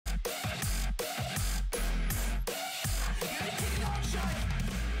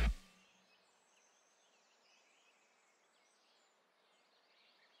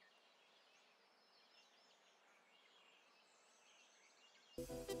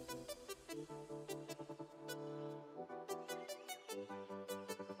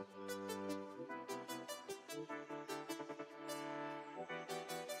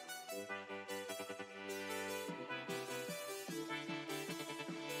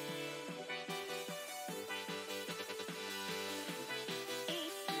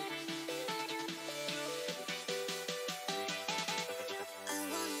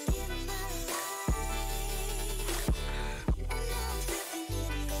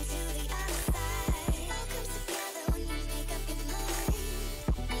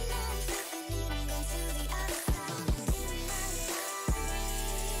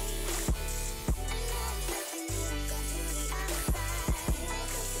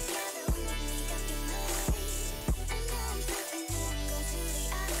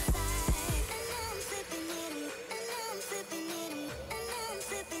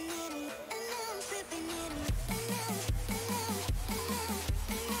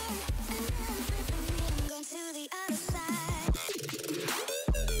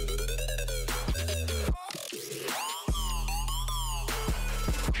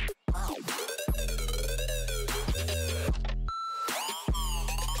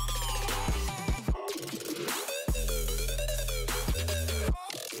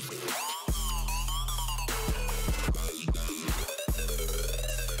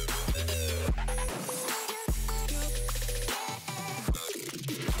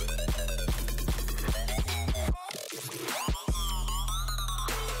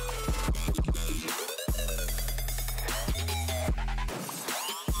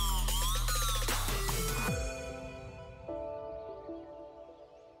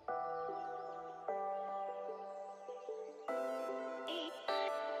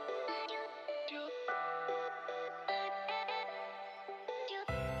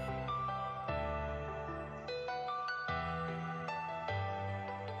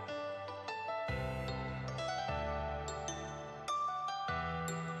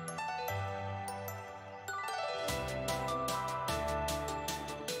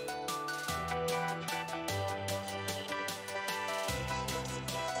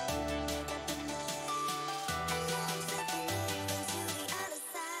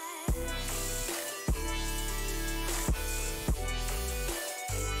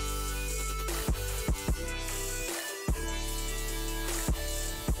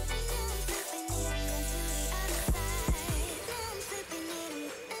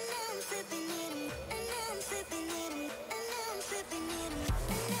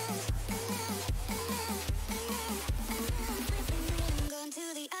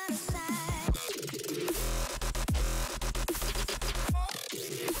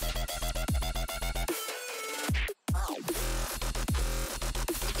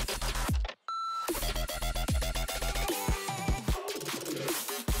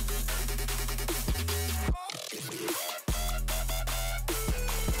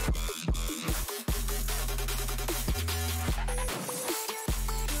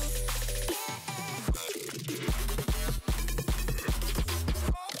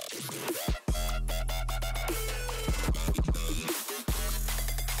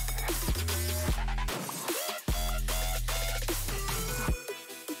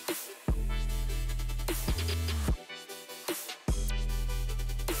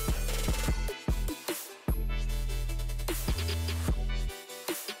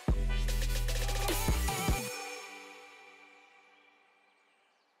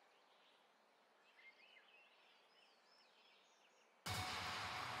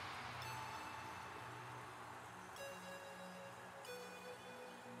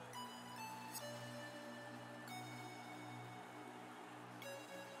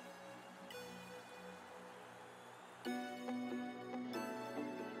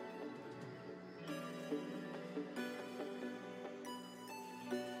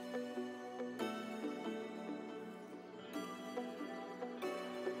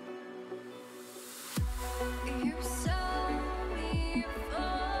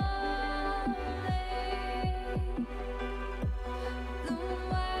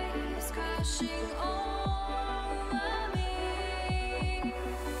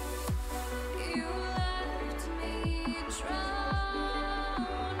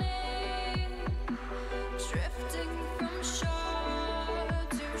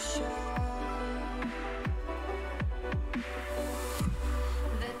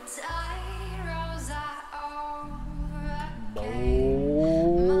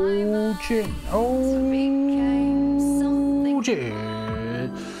shit. Oh, shit.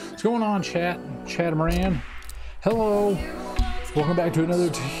 What's going on, chat? Chatamaran. Hello. Welcome back to another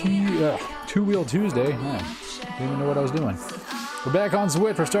Two-Wheel Tuesday. Man, didn't even know what I was doing. We're back on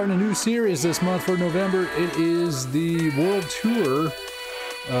Zwift. We're starting a new series this month for November. It is the World Tour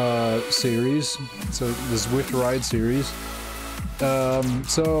series. So the Zwift ride series.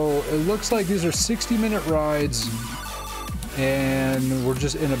 So it looks like these are 60-minute rides, and we're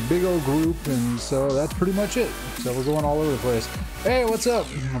just in a big old group, and so that's pretty much it. So we're going all over the place. Hey, what's up?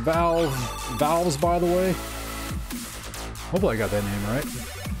 Valves, by the way. Hopefully I got that name right.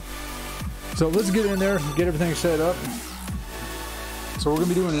 So let's get in there, get everything set up. So we're gonna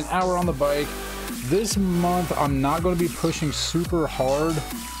be doing an hour on the bike. This month I'm not gonna be pushing super hard.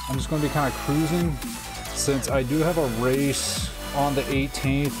 I'm just gonna be kind of cruising, since I do have a race on the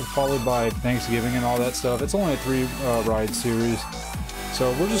 18th, followed by Thanksgiving and all that stuff. It's only a 3-ride series.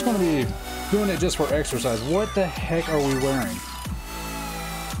 So we're just gonna be doing it just for exercise. What the heck are we wearing?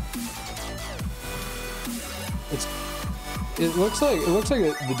 It looks like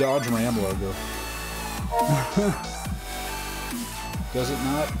the Dodge Ram logo. Does it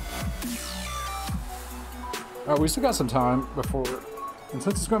not? Oh, we still got some time before, and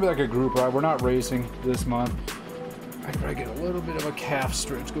since it's going to be like a group ride, we're not racing this month. I could probably get a little bit of a calf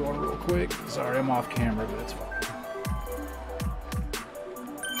stretch going real quick. Sorry, I'm off camera, but it's fine.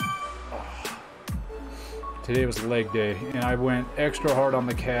 Oh. Today was leg day, and I went extra hard on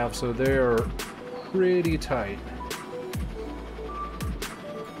the calf, so they're pretty tight.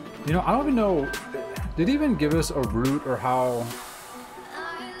 You know, I don't even know, did he even give us a route or how?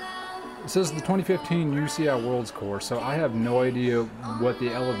 It says the 2015 UCI Worlds course, so I have no idea what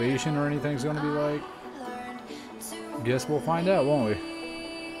the elevation or anything's going to be like. Guess we'll find out, won't we?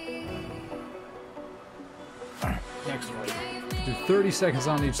 Alright, next leg. Do 30 seconds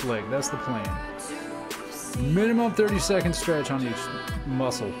on each leg, that's the plan. Minimum 30-second stretch on each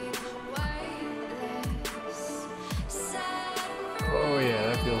muscle. Oh yeah,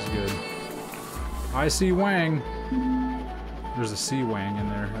 that feels good. I see Wang. There's a C Wang in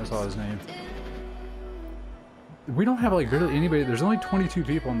there. I saw his name. We don't have like really anybody. There's only 22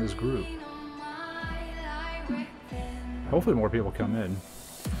 people in this group. Hopefully more people come in.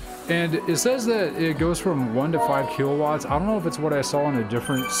 And it says that it goes from 1 to 5 kilowatts. I don't know if it's what I saw in a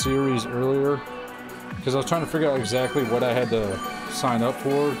different series earlier, because I was trying to figure out exactly what I had to sign up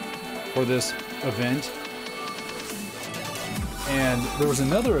for this event. And there was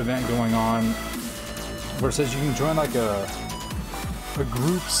another event going on where it says you can join like a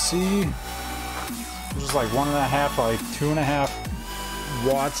group C, which is like 1.5 to like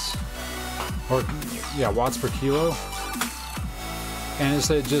 2.5 watts, or yeah, watts per kilo. And it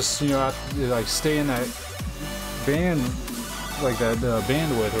said just, you know, like stay in that band, like that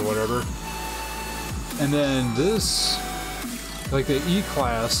bandwidth or whatever. And then this, like the E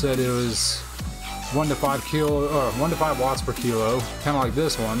class, said it was 1 to 5 watts per kilo, kind of like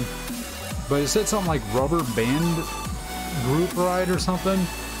this one, but it said something like rubber band group ride or something,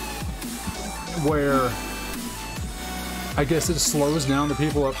 where I guess it slows down the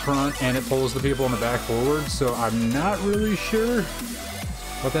people up front and it pulls the people in the back forward. So I'm not really sure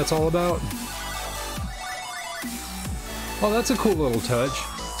what that's all about. Oh, that's a cool little touch.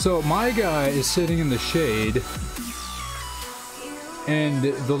 So my guy is sitting in the shade, and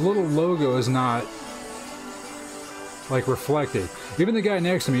the little logo is not like reflected. Even the guy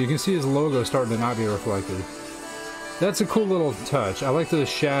next to me, you can see his logo starting to not be reflected. That's a cool little touch. I like the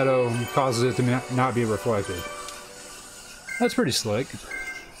shadow causes it to not be reflected. That's pretty slick.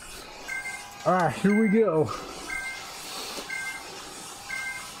 Alright, here we go.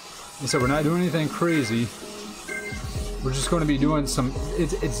 So we're not doing anything crazy. We're just going to be doing some,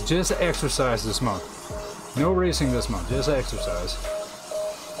 it's just exercise this month. No racing this month, just exercise.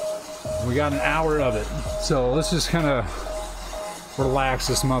 We got an hour of it, so let's just kind of relax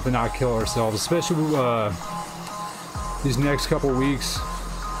this month and not kill ourselves, especially these next couple weeks.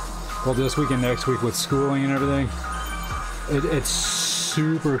 Well, this week and next week with schooling and everything. It's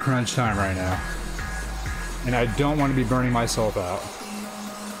super crunch time right now, and I don't want to be burning myself out.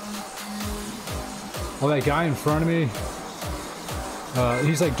 Well, that guy in front of me,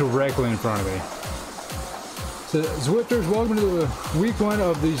 he's like directly in front of me. So, Zwifters, welcome to the week 1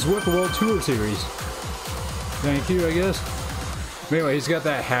 of the Zwift World Tour series. Thank you, I guess. Anyway, he's got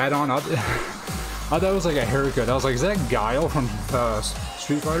that hat on. I thought it was like a haircut. I was like, is that Guile from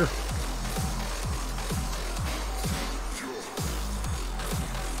Street Fighter?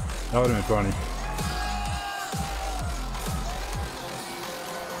 That would have been funny.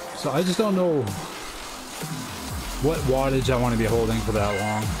 So I just don't know what wattage I want to be holding for that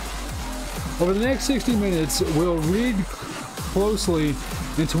long. Over the next 60 minutes, we'll read closely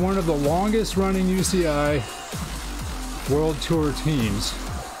into one of the longest running UCI World Tour teams.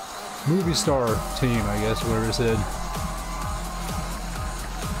 Movie star team, I guess, whatever it said.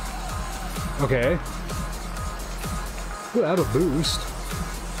 Okay. Ooh, I have a boost.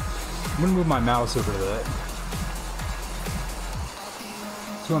 I'm gonna move my mouse over to that.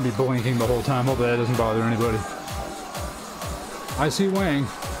 It's gonna be blinking the whole time. Hope that doesn't bother anybody. I see Wang.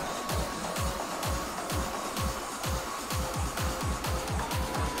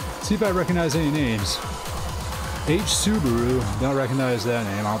 See if I recognize any names. H. Subaru. Don't recognize that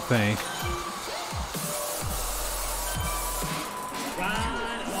name, I don't think.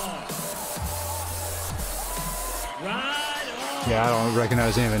 Yeah, I don't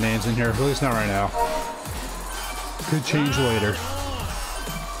recognize any of the names in here, at least not right now. Could change later.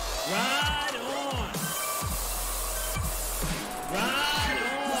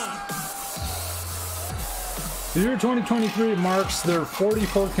 The year 2023 marks their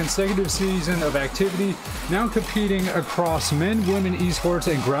 44th consecutive season of activity, now competing across men, women,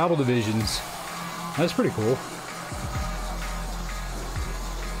 esports, and gravel divisions. That's pretty cool.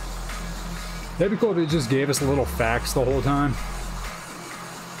 That'd be cool if it just gave us a little facts the whole time.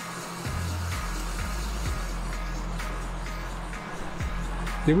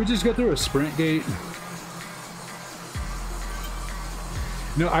 Did we just go through a sprint gate?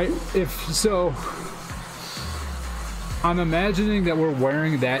 No, I'm imagining that we're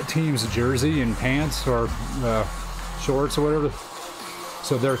wearing that team's jersey and pants or shorts or whatever.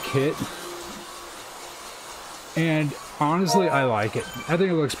 So their kit. And honestly, I like it. I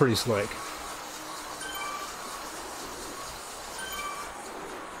think it looks pretty slick.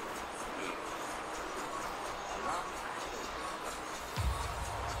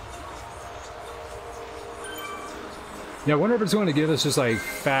 Yeah, I wonder if it's going to give us just like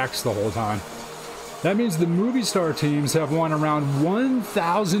facts the whole time. That means the movie star teams have won around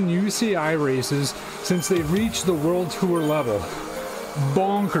 1,000 UCI races since they reached the World Tour level.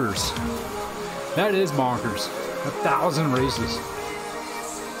 Bonkers. That is bonkers. 1,000 races.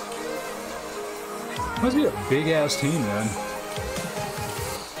 Must be a big ass team then.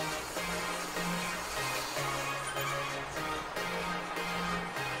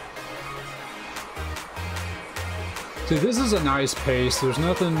 See, this is a nice pace. There's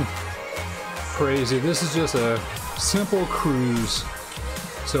nothing crazy. This is just a simple cruise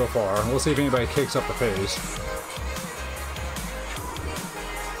so far. We'll see if anybody kicks up the pace.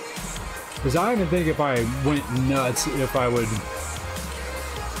 Because I even think if I went nuts, if I would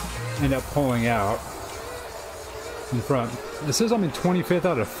end up pulling out in front. It says I'm in 25th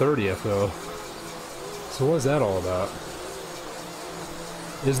out of 30th though. So what is that all about?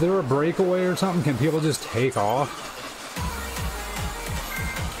 Is there a breakaway or something? Can people just take off?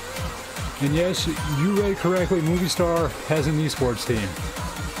 And yes, you read correctly, Movie Star has an esports team.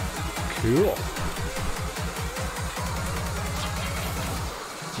 Cool.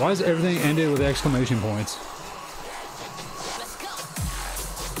 Why is everything ended with exclamation points?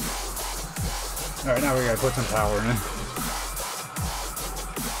 Alright, now we gotta put some power in.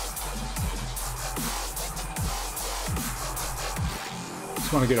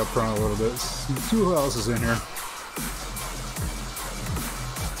 Just want to get up front a little bit. See who else is in here.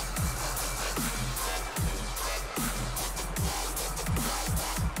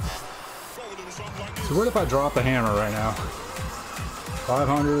 So what if I drop the hammer right now?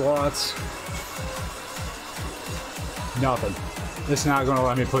 500 watts. Nothing. It's not going to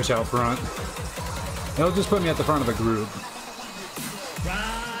let me push out front. It'll just put me at the front of the group.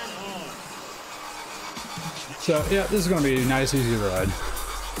 So yeah, this is going to be a nice, easy ride.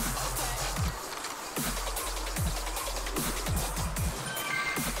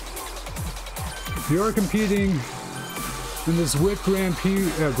 If you're competing in the Zwift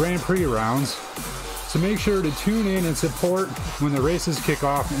Grand Prix rounds, so make sure to tune in and support when the races kick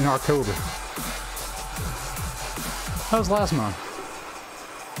off in October. That was last month.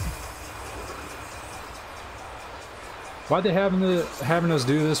 Why'd they having us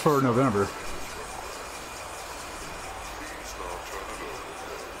do this for November?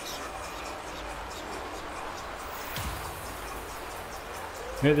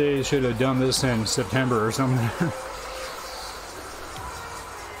 Maybe they should have done this in September or something.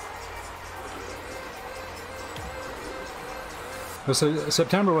 So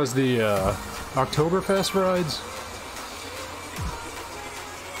September was the Oktoberfest rides.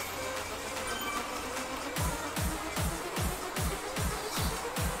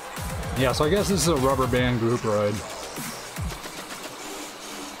 Yeah, so I guess this is a rubber band group ride.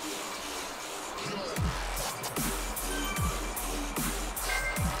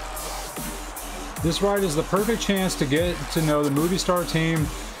 This ride is the perfect chance to get to know the Movie Star team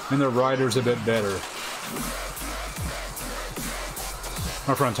and their riders a bit better.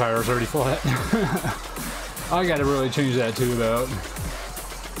 My front tire is already flat. I gotta really change that tube out.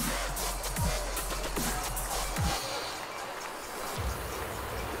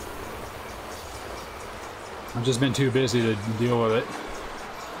 I've just been too busy to deal with it.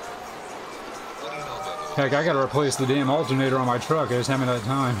 Heck, I gotta replace the damn alternator on my truck. I just haven't had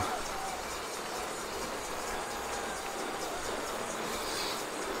time.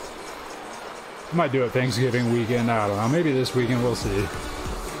 I might do it Thanksgiving weekend. I don't know. Maybe this weekend. We'll see.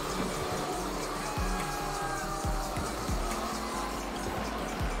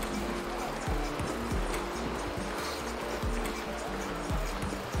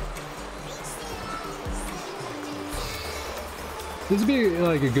 This would be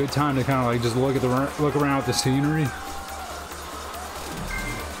like a good time to kind of like just look around at the scenery.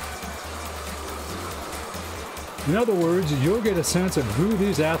 In other words, you'll get a sense of who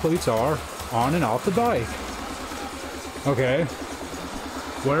these athletes are on and off the bike. Okay.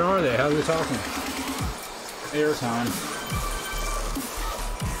 Where are they? How are they talking? Airtime.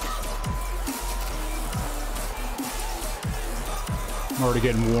 I'm already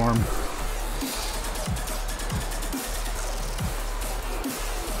getting warm.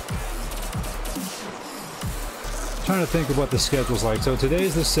 Trying to think of what the schedule's like. So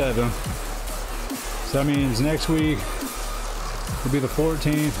today's the 7th. So that means next week will be the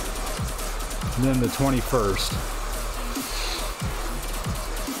 14th and then the 21st.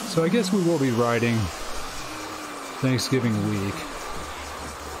 So I guess we will be riding Thanksgiving week.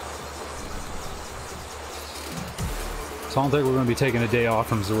 So I don't think we're going to be taking a day off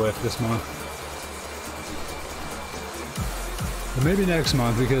from Zwift this month. But maybe next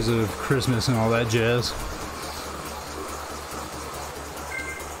month because of Christmas and all that jazz.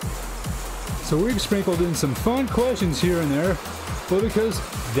 So we've sprinkled in some fun questions here and there, well, because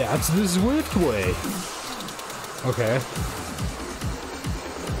that's the Zwift way. Okay.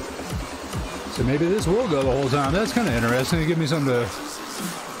 So maybe this will go the whole time. That's kind of interesting. It'll give me something to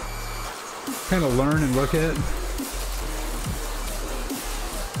kind of learn and look at.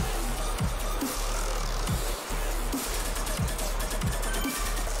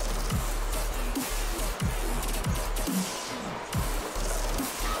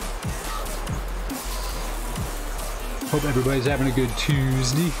 Hope everybody's having a good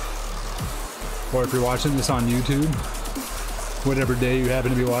Tuesday. Or if you're watching this on YouTube, whatever day you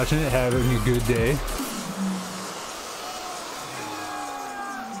happen to be watching it, having a good day.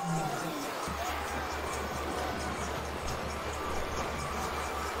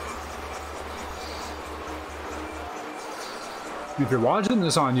 If you're watching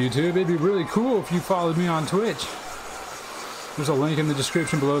this on YouTube, it'd be really cool if you followed me on Twitch. There's a link in the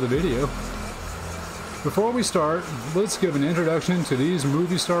description below the video. Before we start, let's give an introduction to these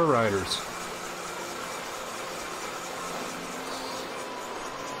movie star riders.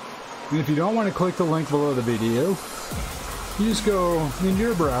 And if you don't want to click the link below the video, you just go into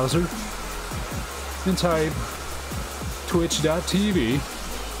your browser and type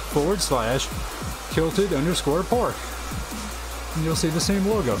twitch.tv/kilted_park. And you'll see the same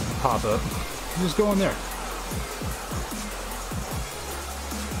logo pop up. You just go in there.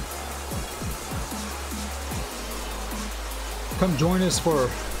 Come join us for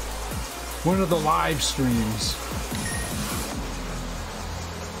one of the live streams.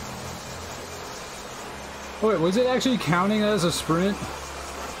 Oh wait, was it actually counting as a sprint?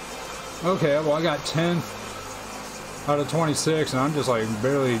 Okay, well I got 10 out of 26 and I'm just like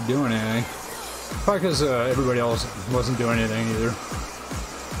barely doing anything. Probably because everybody else wasn't doing anything either.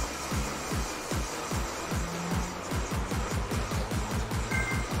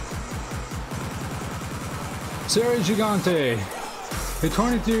 Sarah Gigante, a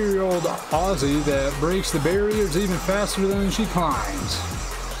 23-year-old Aussie that breaks the barriers even faster than she climbs.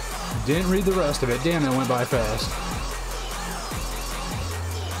 Didn't read the rest of it. Damn, it went by fast.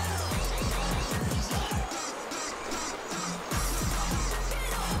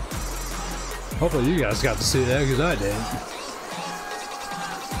 Hopefully you guys got to see that because I didn't.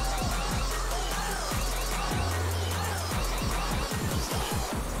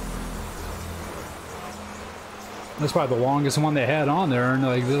 That's probably the longest one they had on there, and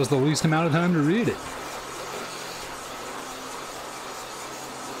like there was the least amount of time to read it.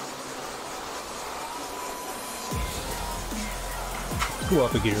 Let's go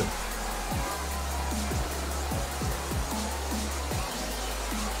up a gear.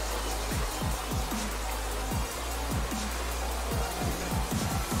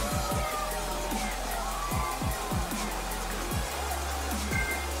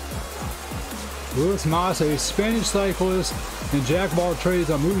 Luis Mas, a Spanish cyclist and jack of all trades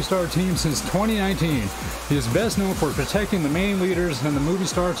on Movistar team since 2019. He is best known for protecting the main leaders in the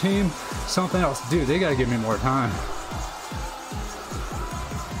Movistar team. Something else. Dude, they gotta give me more time.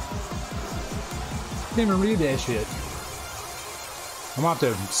 Can't even read that shit. I'm about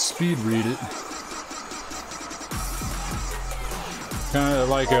to speed read it. Kind of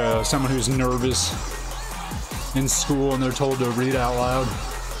like someone who's nervous in school and they're told to read out loud.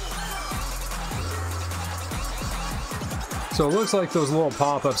 So it looks like those little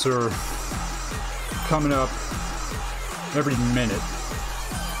pop-ups are coming up every minute,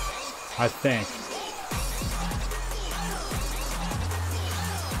 I think.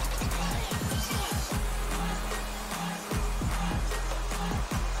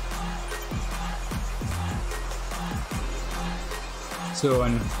 So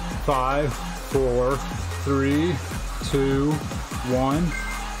in 5, 4, 3, 2, 1.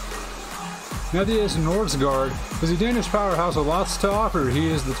 Matthias Nordsgaard is a Danish powerhouse with lots to offer. He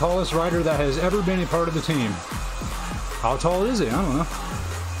is the tallest rider that has ever been a part of the team. How tall is he? I don't know.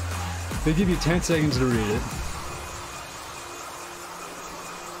 They give you 10 seconds to read it.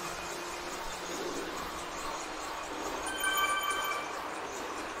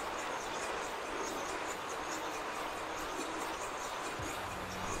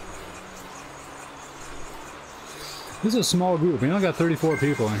 This is a small group. We only got 34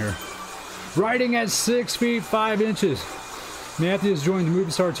 people in here. Riding at 6 feet 5 inches. Matthias joined the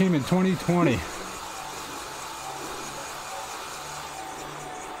Movistar team in 2020.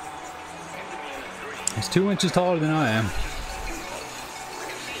 He's 2 inches taller than I am.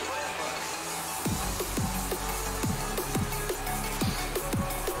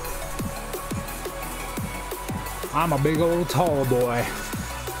 I'm a big old tall boy.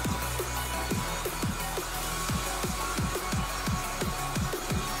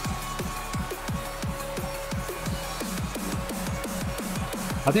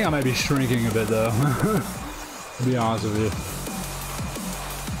 I think I might be shrinking a bit though, to be honest with you.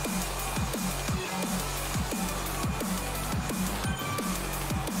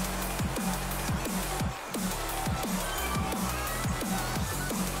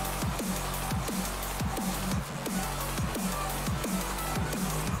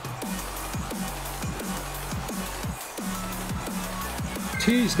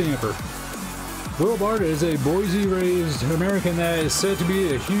 T-Stamper. Will Barta is a Boise-raised American that is said to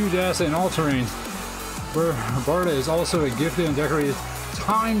be a huge asset in all terrains. Where Barta is also a gifted and decorated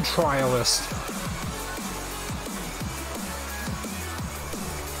time trialist.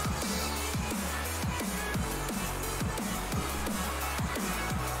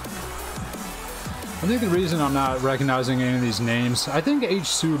 I think the reason I'm not recognizing any of these names, I think H.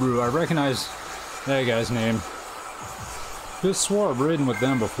 Subaru, I recognize that guy's name. Just swore I've ridden with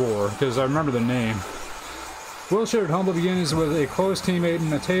them before, because I remember the name. Will shared humble beginnings with a close teammate,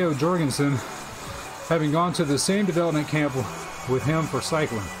 Matteo Jorgensen, having gone to the same development camp with him for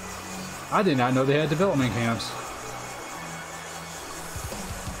cycling. I did not know they had development camps.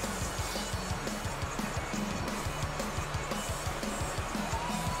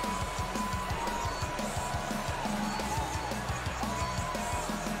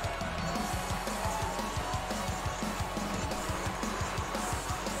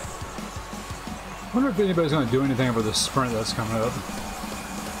 I wonder if anybody's going to do anything for the sprint that's coming up.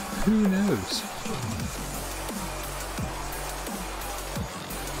 Who knows?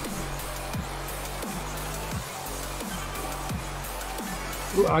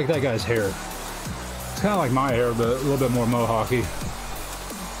 Ooh, I like that guy's hair. It's kind of like my hair, but a little bit more mohawky.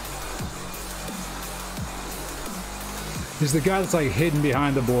 He's the guy that's like hidden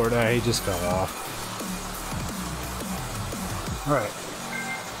behind the board. He just fell off. Alright.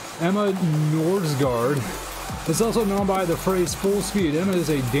 Emma Nordsgaard is also known by the phrase full speed. Emma is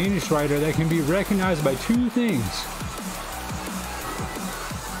a Danish rider that can be recognized by two things.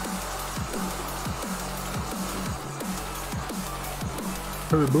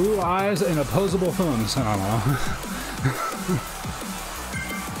 Her blue eyes and opposable thumbs. I don't know.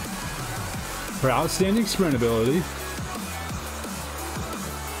 Her outstanding sprint ability.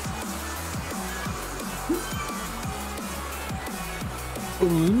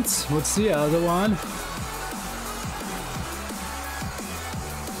 And what's the other one?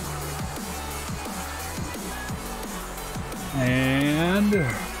 And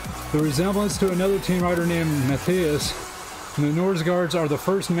the resemblance to another team rider named Matthias. The Nordsgaards are the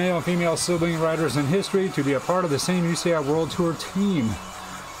first male and female sibling riders in history to be a part of the same UCI World Tour team.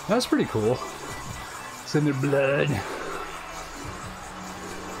 That's pretty cool. It's in their blood.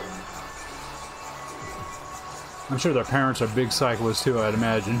 I'm sure their parents are big cyclists too, I'd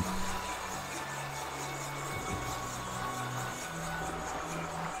imagine.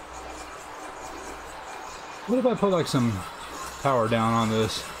 What if I put like some power down on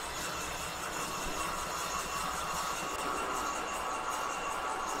this?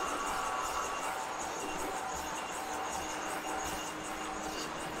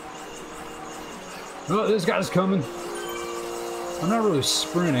 Oh, this guy's coming. I'm not really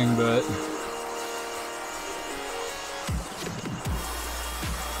sprinting, but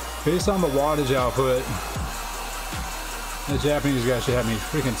based on the wattage output, the Japanese guy should have me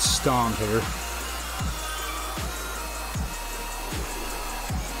freaking stomped here.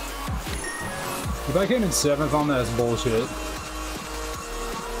 If I came in 7th on that, that's bullshit.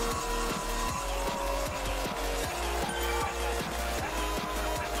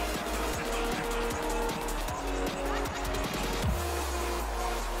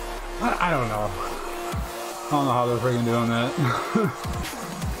 I don't know. I don't know how they're freaking doing that.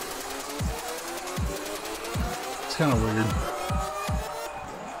 It's kind of weird.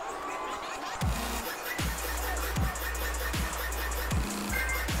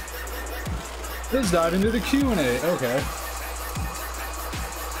 Let's dive into the Q&A. Okay.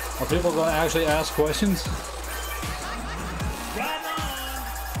 Are people going to actually ask questions?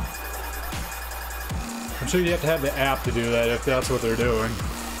 I'm sure you have to have the app to do that if that's what they're doing.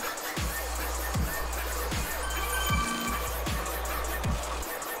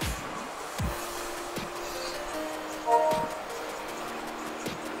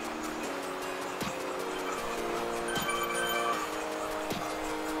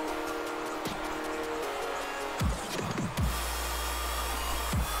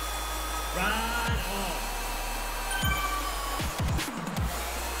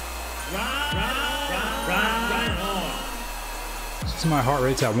 So my heart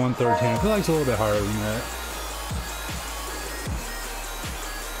rate's at 113. I feel like it's a little bit higher than that.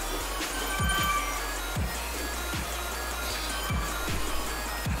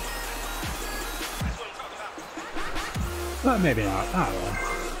 But maybe not. I don't know.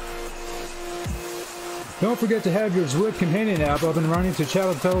 Don't forget to have your Zwift companion app up and running to chat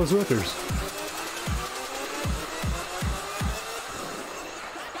with fellow Zwifters.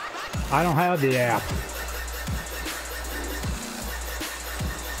 I don't have the app.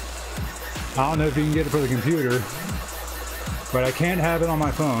 I don't know if you can get it for the computer, but I can't have it on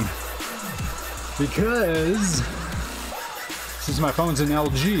my phone because since my phone's an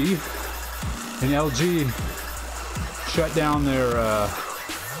LG, and LG shut down their,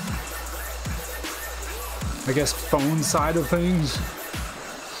 I guess, phone side of things.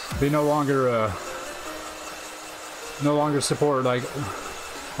 They no longer support like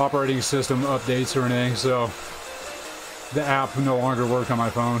operating system updates or anything, so the app no longer works on my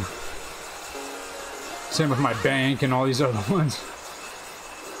phone. Same with my bank and all these other ones.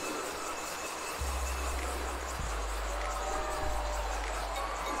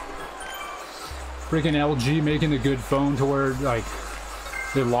 Freaking LG making a good phone to where like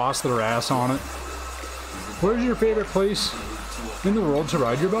they lost their ass on it. Where's your favorite place in the world to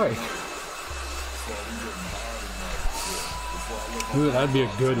ride your bike? Ooh, that'd be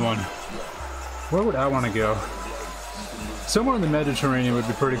a good one. Where would I want to go? Somewhere in the Mediterranean would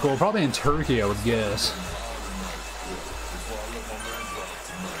be pretty cool. Probably in Turkey, I would guess.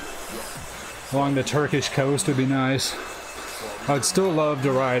 Along the Turkish coast would be nice. I'd still love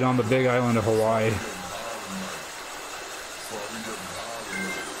to ride on the big island of Hawaii.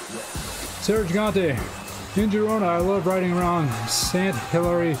 Sarah Gigante, in Girona, I love riding around St.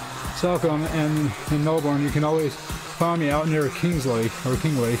 Hilary, Salcombe, and in Melbourne. You can always find me out near Kings Lake, or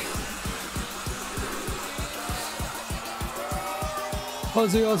King Lake.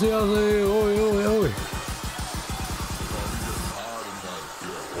 Aussie, Aussie, Aussie, oi, oi, oi.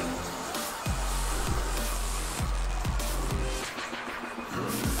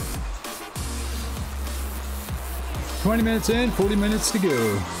 "20 minutes in, 40 minutes to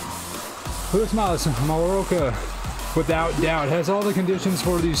go. Luis Mas, Mallorca, without doubt, has all the conditions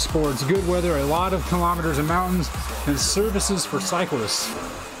for these sports. Good weather, a lot of kilometers in mountains, and services for cyclists."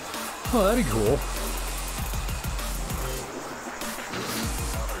 Oh, that'd be cool.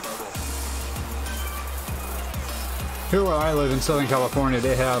 Here where I live in Southern California,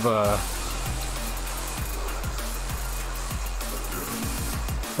 they have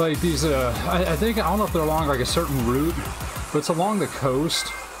like these, I think, I don't know if they're along like a certain route, but it's along the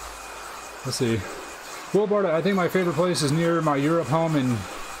coast. Let's see. Wilbard, I think my favorite place is near my Europe home, and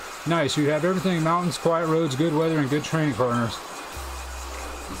nice. You have everything, mountains, quiet roads, good weather, and good training partners.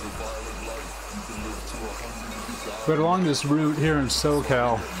 But along this route here in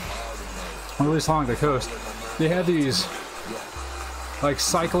SoCal, or at least along the coast, they have these like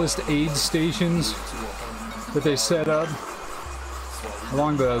cyclist aid stations that they set up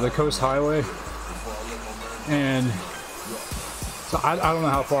along the coast highway. And so I don't know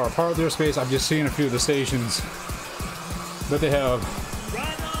how far apart they're spaced. I've just seen a few of the stations, but they have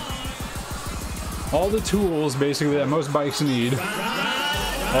all the tools basically that most bikes need,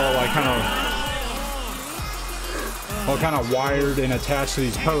 all like kind of wired and attached to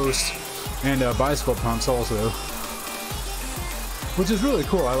these posts, and bicycle pumps also, which is really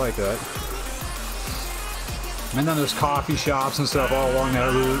cool. I like that. And then there's coffee shops and stuff all along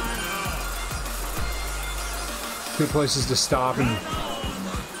that route. Good places to stop and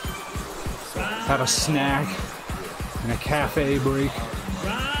have a snack and a cafe break.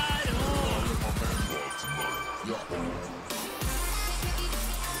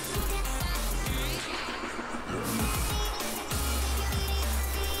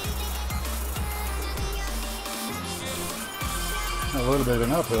 A little bit of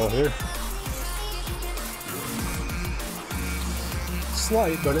an uphill here.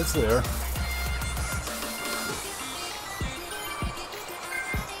 Slight, but it's there.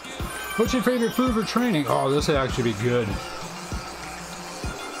 What's your favorite food for training? Oh, this would actually be good.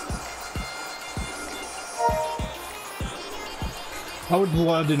 I would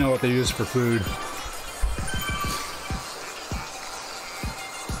love to know what they use for food.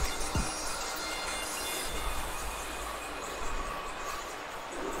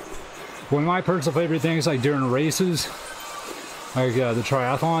 One of my personal favorite things, like during races, like the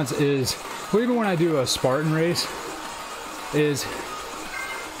triathlons, is, well, even when I do a Spartan race, is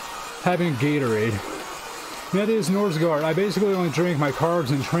having Gatorade. That is Northgard. I basically only drink my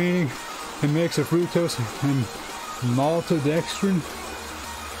carbs in training, a mix of fructose and maltodextrin.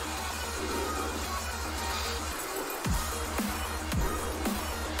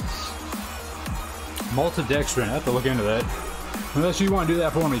 Maltodextrin, I have to look into that. Unless you want to do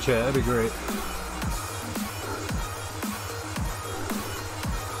that for me, Chad, that'd be great.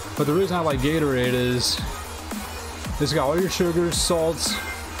 But the reason I like Gatorade is it's got all your sugars, salts,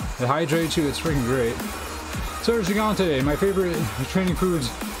 it hydrates you, it's freaking great. So Gigante, my favorite training foods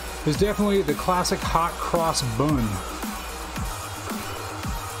is definitely the classic hot cross bun.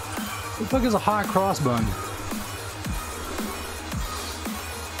 What the fuck is a hot cross bun?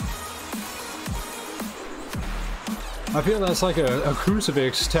 I feel that's like a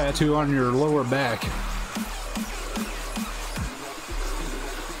crucifix tattoo on your lower back.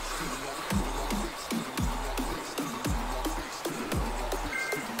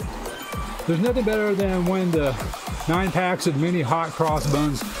 There's nothing better than when the 9 packs of mini hot cross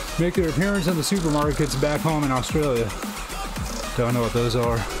buns make their appearance in the supermarkets back home in Australia. Don't know what those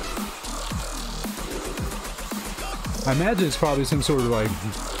are. I imagine it's probably some sort of like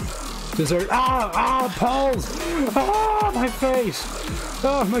dessert. Pulse! My face!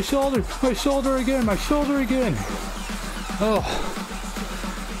 Oh, my shoulder again, Oh.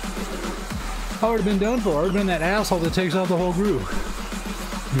 I would have been done for. I would have been that asshole that takes out the whole group.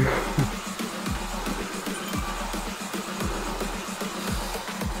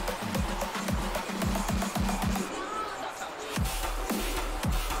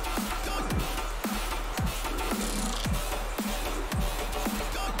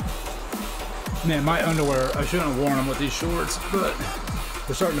 Man, my underwear, I shouldn't have worn them with these shorts, but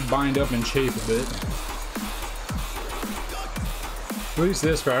they're starting to bind up and chafe a bit. At least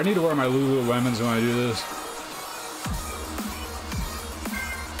this far. I need to wear my Lululemons when I do this.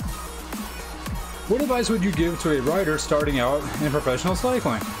 What advice would you give to a rider starting out in professional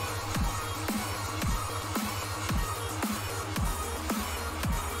cycling?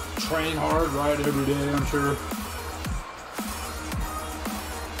 Train hard, ride every day, I'm sure.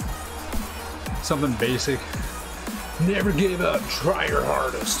 Something basic. Never give up, try your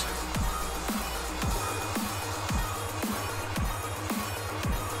hardest.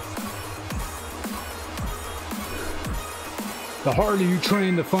 The harder you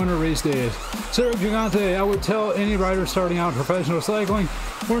train, the funner race day is. Sarah Gigante, I would tell any rider starting out in professional cycling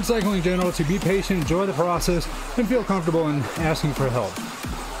or in cycling in general to be patient, enjoy the process, and feel comfortable in asking for help.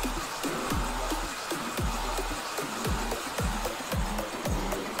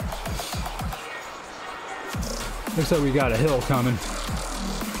 Looks like we got a hill coming.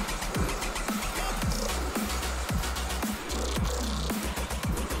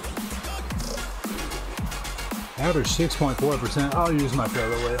 Average 6.4%. I'll use my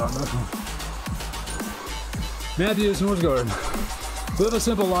featherweight on this one. Matthews, Northgard. Live a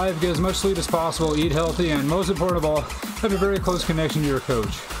simple life, get as much sleep as possible, eat healthy, and most important of all, have a very close connection to your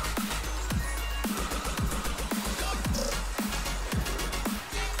coach.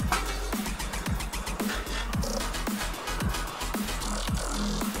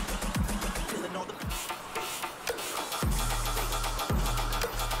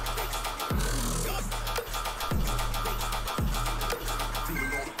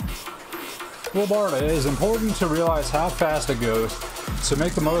 Well, Barta, it is important to realize how fast it goes, so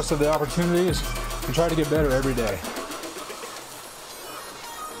make the most of the opportunities and try to get better every day.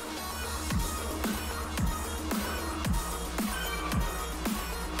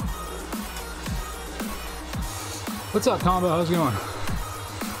 What's up, Combo? How's it going?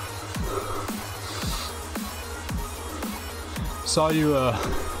 Saw you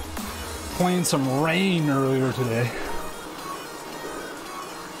playing some rain earlier today.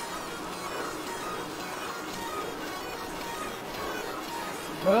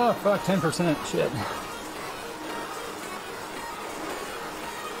 Oh, fuck, 10%. Shit.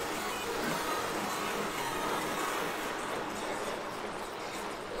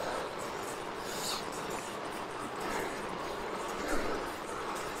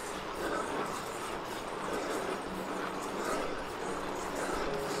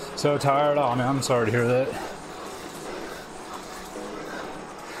 So tired. Oh man, I'm sorry to hear that.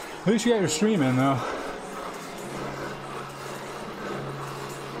 At least you got your stream in though.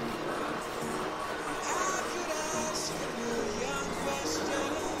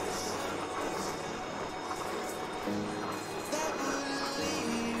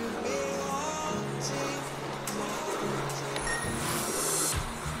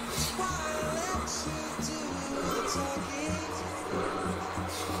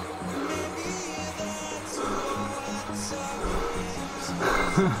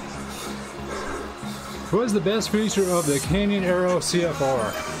 What is the best feature of the Canyon Arrow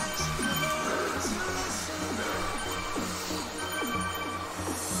CFR?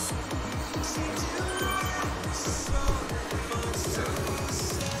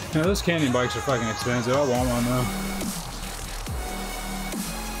 Now those Canyon bikes are fucking expensive. I want one though.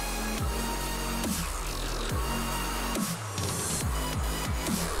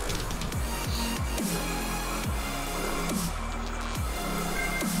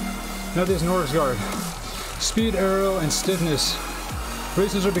 Now this Norris guard. Speed, arrow, and stiffness.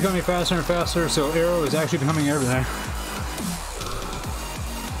 Races are becoming faster and faster, so arrow is actually becoming everything.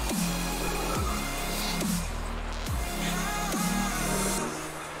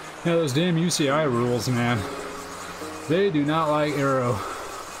 Yeah, those damn UCI rules, man. They do not like arrow.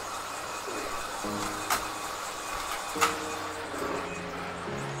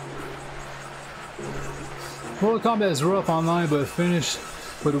 World Combat is rough online, but finished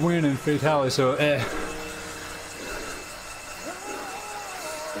with a win and fatality, so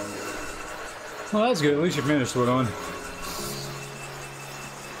Well, that's good. At least you finished with one.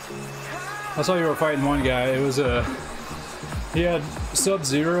 I saw you were fighting one guy. It was he had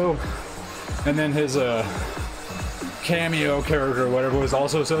Sub-Zero, and then his cameo character or whatever was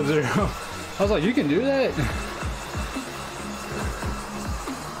also Sub-Zero. I was like, you can do that?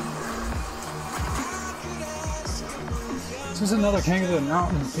 This is another King of the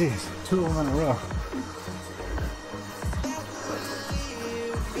Mountain piece. 2 of them in a row.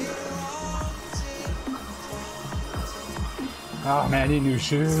 Oh man, I need new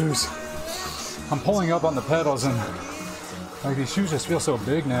shoes. I'm pulling up on the pedals and like these shoes just feel so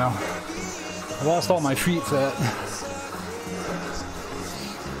big now. I lost all my feet fat.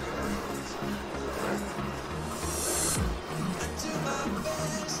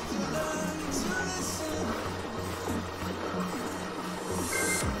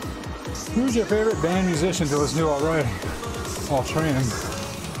 Who's your favorite band musician to listen to already while training?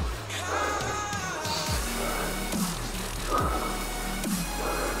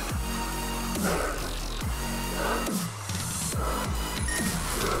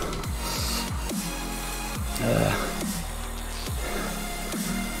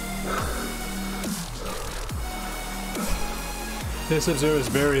 This Sub-Zero is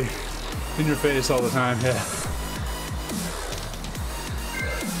very in your face all the time, yeah.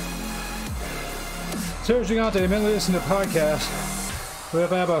 Serge Gigante, I mainly listen to podcasts. We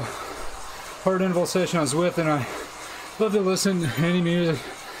have a hard interval session on Zwift, and I love to listen to any music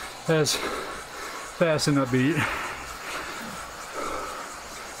that's fast and upbeat.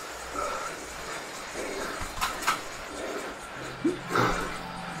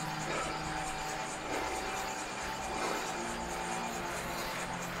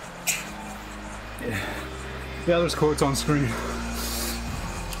 Yeah, there's quotes on screen.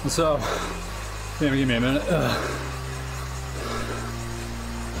 So, damn, give me a minute.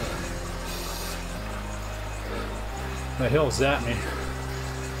 The hill zapped me.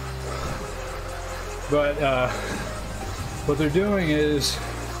 But what they're doing is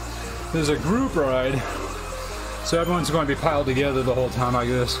there's a group ride, so everyone's going to be piled together the whole time like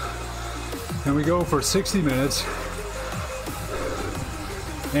this. And we go for 60 minutes.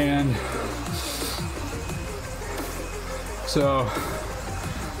 And so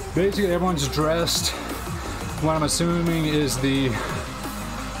Basically, everyone's dressed. What I'm assuming is the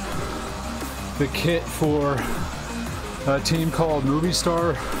kit for a team called Movie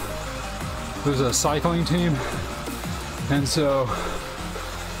Star. It was a cycling team, and so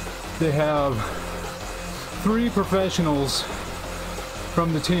they have 3 professionals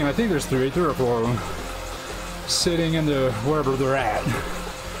from the team. I think there's 3 or 4 of them sitting in the wherever they're at.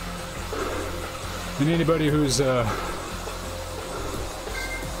 And anybody who's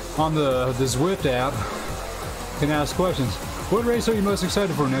on the Zwift app can ask questions. What race are you most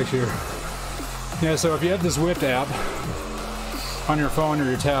excited for next year? Yeah, so if you have the Zwift app on your phone or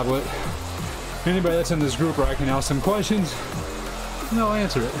your tablet, anybody that's in this group where I can ask them questions, and they'll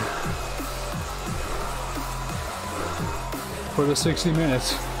answer it for the 60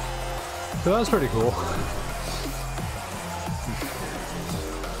 minutes. So that's pretty cool.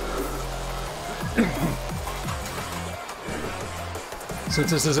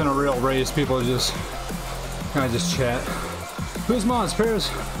 Since this isn't a real race, people just kind of just chat. Who's Mons?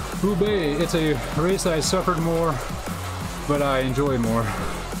 Paris Roubaix. It's a race that I suffered more, but I enjoy more.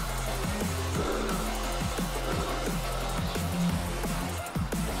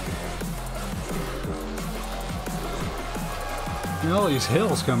 And all these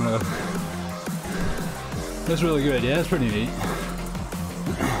hills coming up. That's really good. Yeah, that's pretty neat.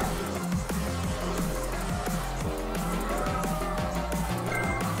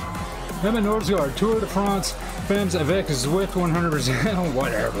 Emma Nordsgaard, Tour de France, Femmes avec Zwift 100%,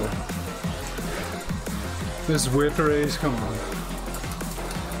 whatever. This Zwift race, come on.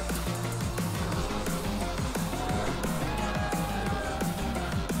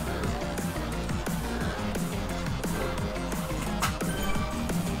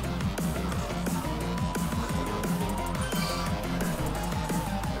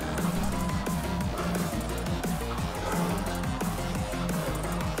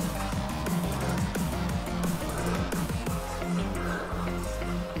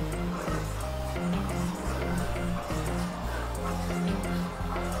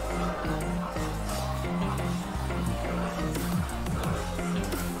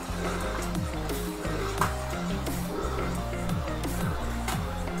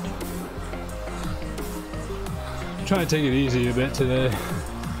 Trying to take it easy a bit today,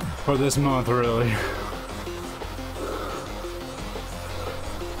 or this month really.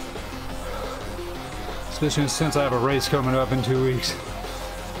 Especially since I have a race coming up in 2 weeks.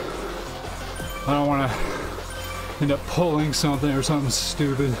 I don't want to end up pulling something or something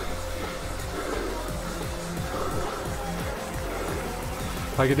stupid.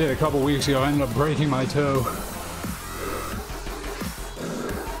 Like I did a couple weeks ago, I ended up breaking my toe.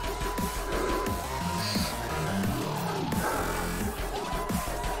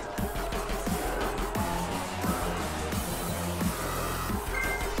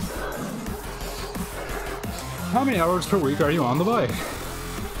 How many hours per week are you on the bike?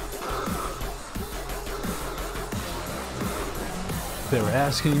 If they were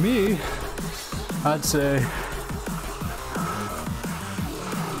asking me, I'd say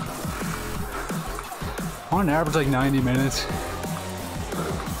on average like 90 minutes.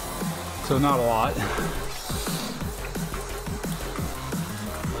 So not a lot.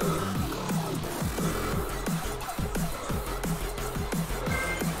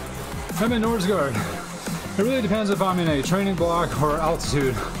 I'm in Nordsgaard. It really depends if I'm in a training block or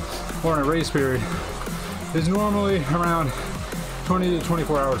altitude or in a race period. It's normally around 20 to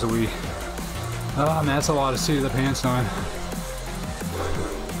 24 hours a week. Oh man, that's a lot of seat of the pants time.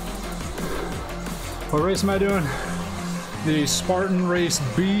 What race am I doing? The Spartan Race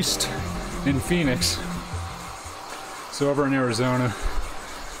Beast in Phoenix. So over in Arizona.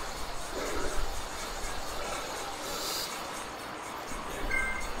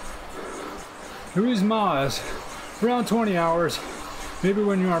 Louise Maz, around 20 hours. Maybe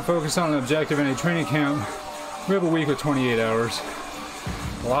when you aren't focused on an objective in a training camp, we have a week of 28 hours.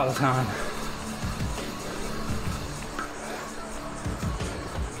 A lot of time.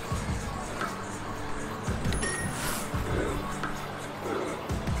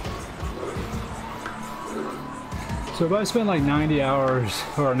 So if I spend like 90 hours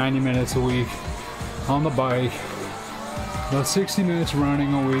or 90 minutes a week on the bike, about 60 minutes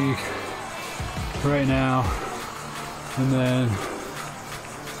running a week right now, and then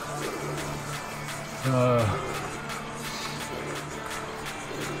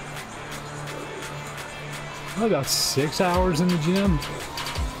about 6 hours in the gym,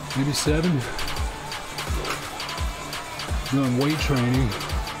 maybe 7, doing weight training.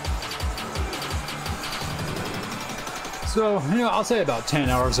 So, you know, I'll say about 10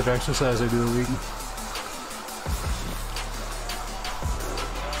 hours of exercise I do a week.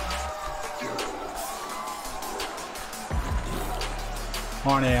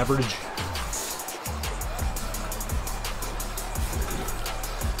 on average.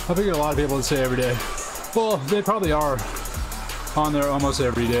 I figure a lot of people would say every day. Well, they probably are on there almost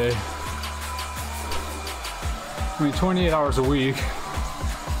every day. I mean, 28 hours a week.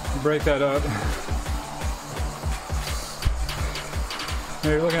 You break that up.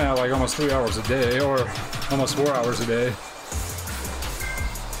 You're looking at like almost 3 hours a day, or almost 4 hours a day.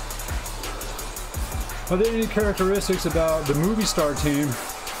 Are there any characteristics about the movie star team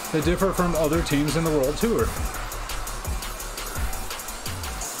that differ from other teams in the World Tour?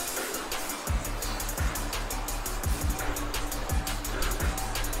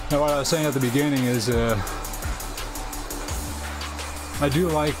 Now, what I was saying at the beginning is I do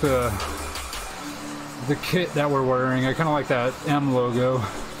like the kit that we're wearing. I kind of like that M logo.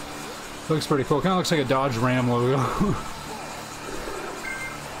 Looks pretty cool. Kind of looks like a Dodge Ram logo.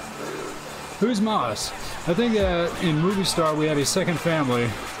 Who's Moss? I think that in Movie Star we have a second family.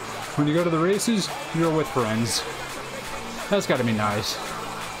 When you go to the races, you're with friends. That's got to be nice.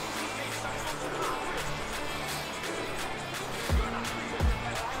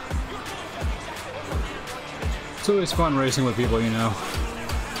 It's always fun racing with people, you know.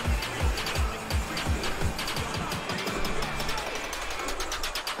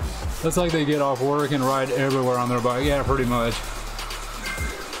 That's like they get off work and ride everywhere on their bike. Yeah, pretty much.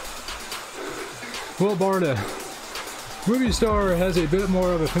 Well, Barta, Movie Star has a bit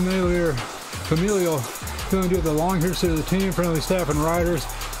more of a familial feeling to it. The long history of the team, friendly staff and riders,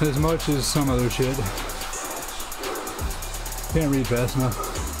 as much as some other shit. Can't read fast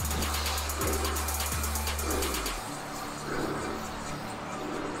enough.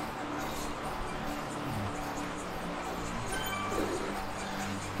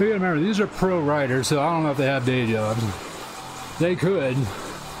 You gotta remember, these are pro riders, so I don't know if they have day jobs. They could.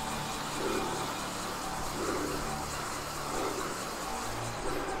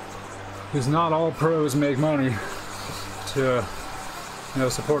 Because not all pros make money to, you know,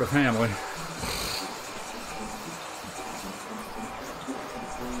 support a family.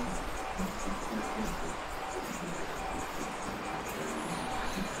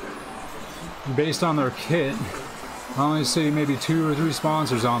 Based on their kit, I only see maybe 2 or 3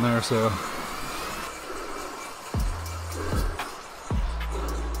 sponsors on there, so.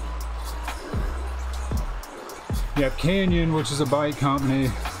 You have Canyon, which is a bike company.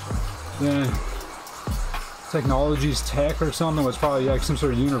 Then Technologies Tech or something, was probably like some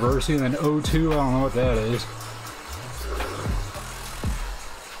sort of university. And then O2, I don't know what that is.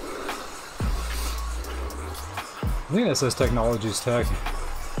 I think that says Technologies Tech.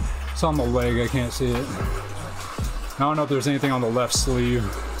 It's on the leg, I can't see it. I don't know if there's anything on the left sleeve.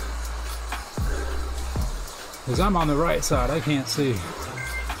 Because I'm on the right side, I can't see.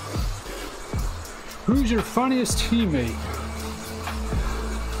 Who's your funniest teammate?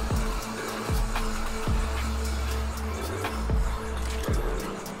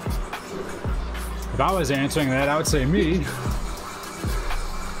 If I was answering that, I would say me.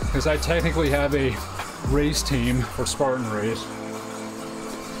 Because I technically have a race team for Spartan Race.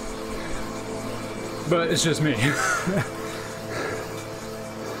 But it's just me.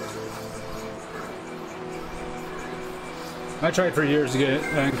 I tried for years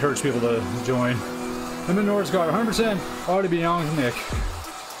to encourage people to join. I'm in Northgard, 100% ought to be on with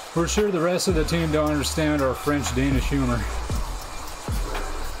Nick. We're sure the rest of the team don't understand our French-Danish humor.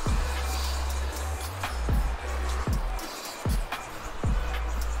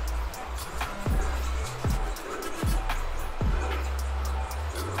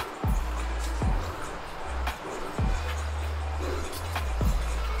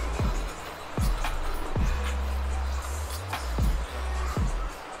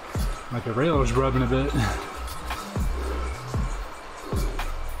 Like the rail's rubbing a bit.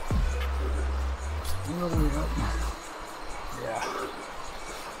 Yeah.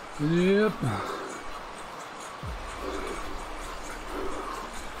 Yep.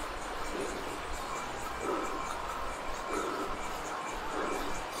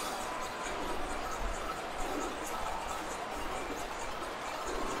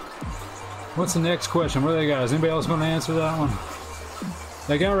 What's the next question? What are they guys? Anybody else want to answer that one?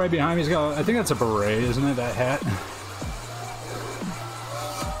 That guy right behind me's got, I think that's a beret, isn't it, that hat?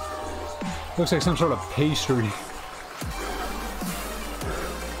 Looks like some sort of pastry.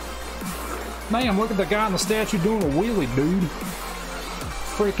 Man, look at the guy in the statue doing a wheelie, dude.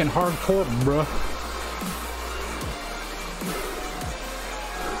 Freaking hardcore, bruh.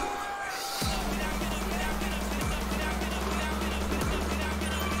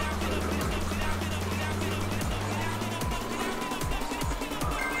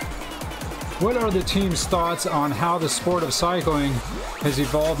 What are the team's thoughts on how the sport of cycling has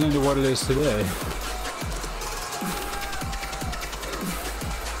evolved into what it is today?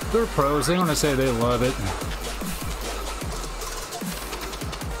 They're pros. They want to say they love it.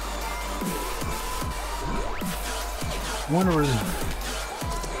 Wonder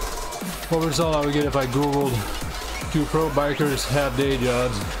what result I would get if I Googled, do pro bikers have day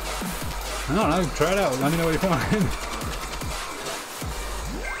jobs? I don't know. Try it out. Let me know what you find.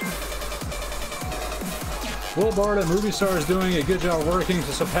 Will Barta, movie star, is doing a good job working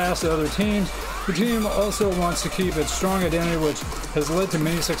to surpass the other teams. The team also wants to keep its strong identity, which has led to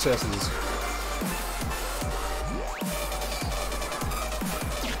many successes.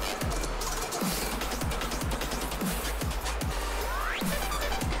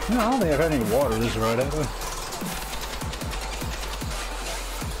 No, I don't think I've had any water this ride, have I?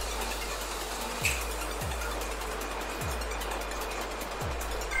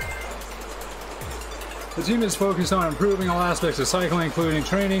 The team is focused on improving all aspects of cycling, including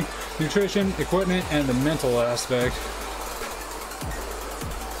training, nutrition, equipment, and the mental aspect.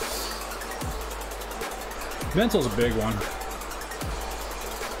 Mental's a big one.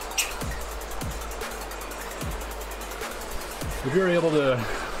 If you're able to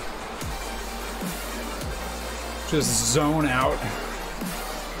just zone out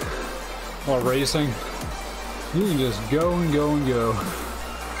while racing, you can just go and go and go.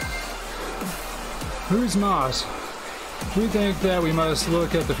 Who's Moss? We think that we must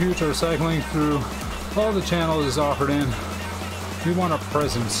look at the future of cycling through all the channels it's offered in. We want a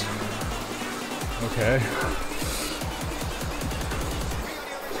presence. Okay.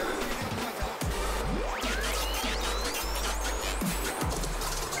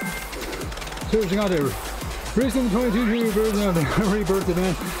 Searching out there. Racing the 22 version of the rebirth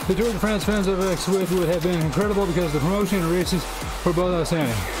event, the Tour de France fans of Zwift would have been incredible because the promotion and races were both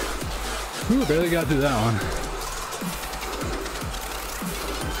outstanding. Ooh, barely got through that one.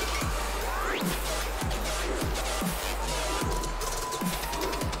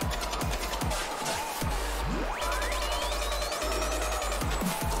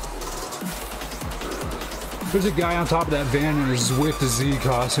 There's a guy on top of that van in his Zwift Z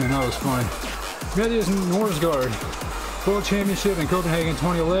costume. That was funny. Mathias Norsgaard, World Championship in Copenhagen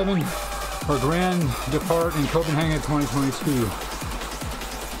 2011, or Grand Depart in Copenhagen 2022.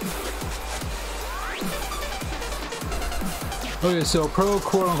 Okay, so pro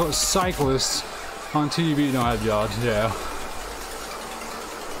quote-unquote cyclists on TV don't have jobs, yeah.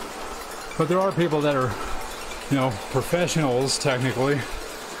 But there are people that are, you know, professionals technically,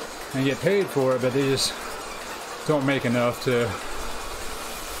 and get paid for it, but they just don't make enough to,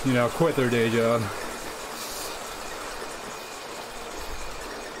 you know, quit their day job.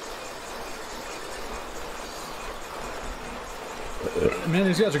 Man,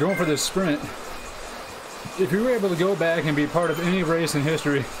 these guys are going for this sprint. If you were able to go back and be part of any race in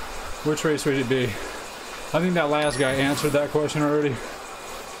history, which race would it be? I think that last guy answered that question already.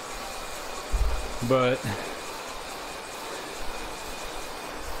 But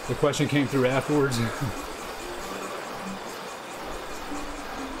the question came through afterwards.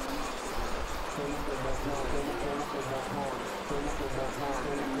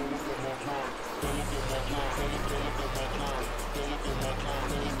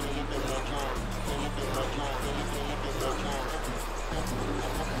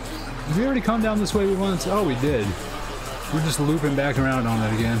 Did we already come down this way once? Oh, we did. We're just looping back around on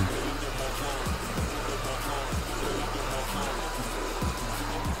it again.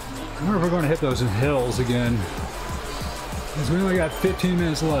 I wonder if we're going to hit those hills again. Because we only got 15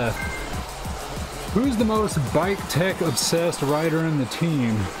 minutes left. Who's the most bike tech obsessed rider in the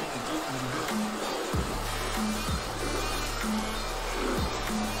team?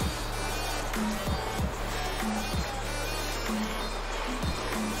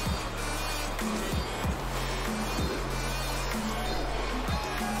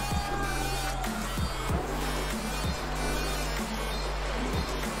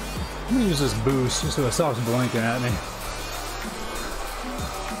 I'm gonna use this boost just so it stops blinking at me.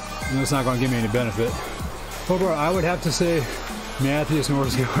 And it's not gonna give me any benefit. Overall, I would have to say Mathias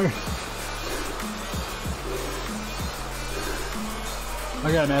Norsgaard.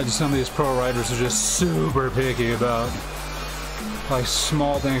 I gotta imagine some of these pro riders are just super picky about like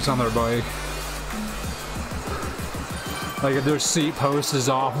small things on their bike. Like if their seat post is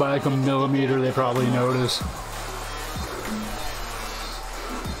off by like a millimeter, they probably notice.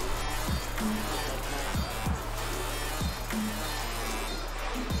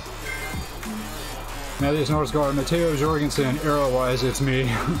 Mathias Norsgaard, Matteo Jorgensen, arrow-wise, it's me.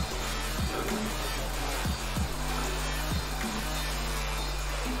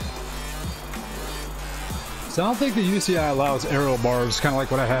 So I don't think the UCI allows aero bars, kind of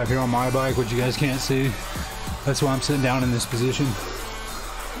like what I have here on my bike, which you guys can't see. That's why I'm sitting down in this position.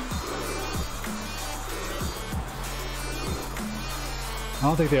 I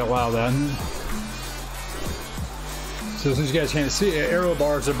don't think they allow that. So since you guys can't see it, aero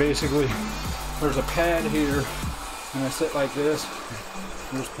bars are basically, there's a pad here, and I sit like this.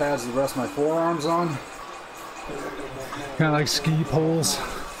 There's pads to rest my forearms on. Kind of like ski poles.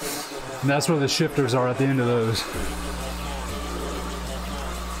 And that's where the shifters are at the end of those.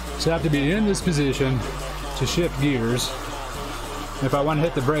 So I have to be in this position to shift gears. If I want to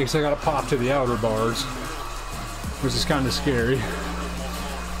hit the brakes, I gotta pop to the outer bars, which is kind of scary.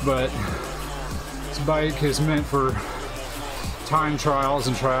 But this bike is meant for time trials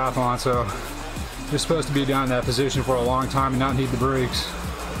and triathlon, so you're supposed to be down in that position for a long time and not need the brakes.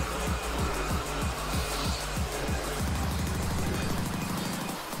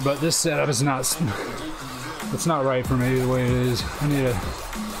 But this setup is not, it's not right for me the way it is. I need to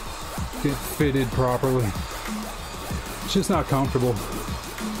get fitted properly. It's just not comfortable.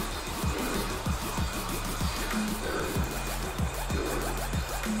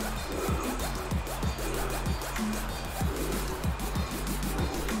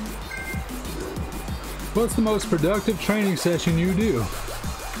 What's the most productive training session you do?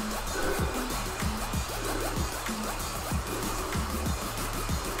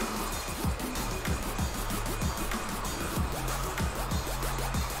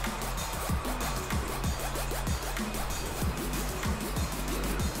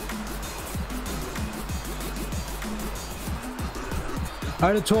 I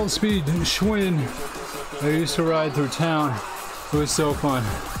had a 12-speed Schwinn I used to ride through town. It was so fun.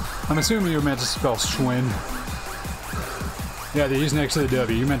 I'm assuming you were meant to spell Schwinn. Yeah, the E's next to the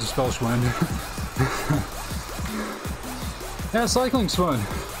W. You meant to spell Schwinn. Yeah, cycling's fun.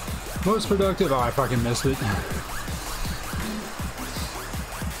 Most productive. Oh, I fucking missed it.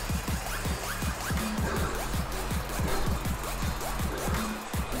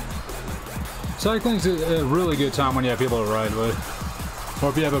 Cycling's a really good time when you have people to ride with. Or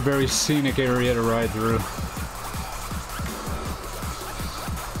if you have a very scenic area to ride through.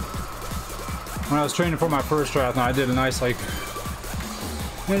 When I was training for my first triathlon, I did a nice, like,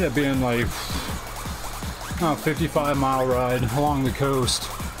 ended up being like, 55-mile ride along the coast.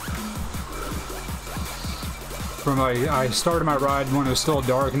 From like, I started my ride when it was still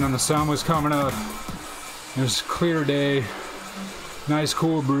dark and then the sun was coming up. It was a clear day, nice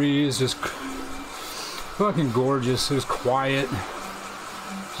cool breeze, just fucking gorgeous. It was quiet.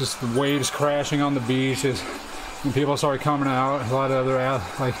 Just the waves crashing on the beach. And people started coming out. A lot of other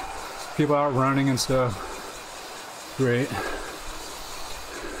like people out running and stuff. Great.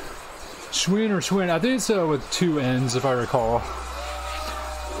 Schwinn or Schwinn? I think it's with two N's if I recall.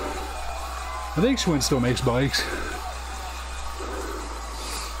 I think Schwinn still makes bikes.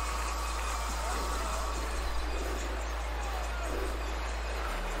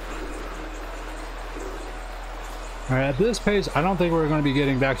 Alright, at this pace, I don't think we're going to be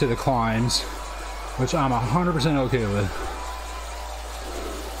getting back to the climbs, which I'm 100% okay with.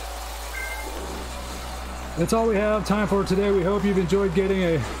 That's all we have time for today. We hope you've enjoyed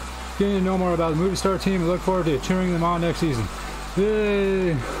getting to know more about the Movie Star team and look forward to cheering them on next season. Yay!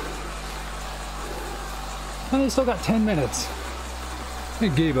 And they still got 10 minutes. They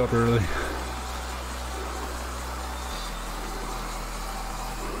gave up early.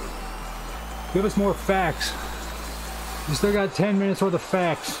 Give us more facts. You still got 10 minutes worth of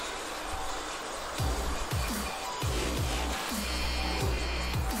facts.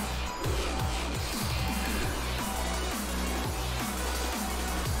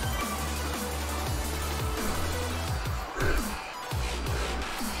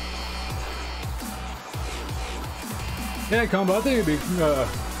 Yeah, Combo, I think it'd be,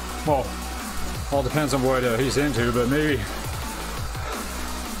 well, all depends on what he's into, but maybe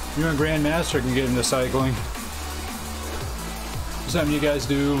you and Grandmaster can get into cycling. Something you guys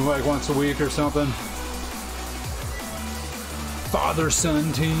do like once a week or something.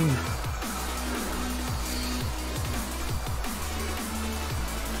 Father-son team.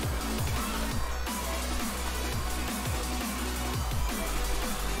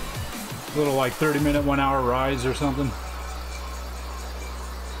 Little like 30-minute, 1-hour rides or something.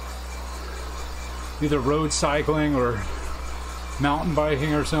 Either road cycling or mountain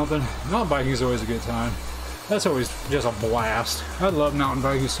biking or something. Mountain biking is always a good time. That's always just a blast. I love mountain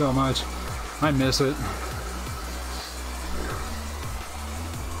biking so much. I miss it.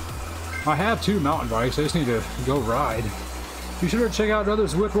 I have 2 mountain bikes. I just need to go ride. Be sure to check out other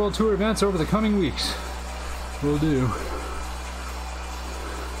Zwift World Tour events over the coming weeks. Will do.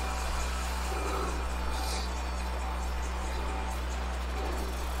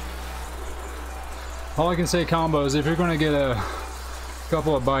 All I can say, combo, is if you're going to get a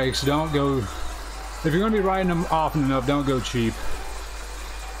couple of bikes, don't go... If you're going to be riding them often enough, don't go cheap.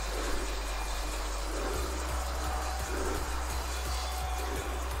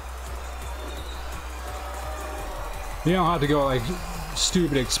 You don't have to go like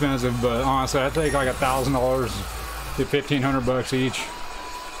stupid expensive, but honestly, I take like $1,000 to $1,500 each.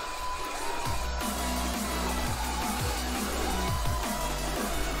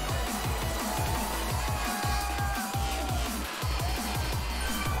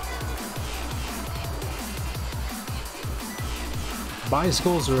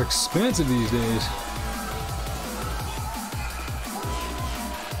 Bicycles are expensive these days.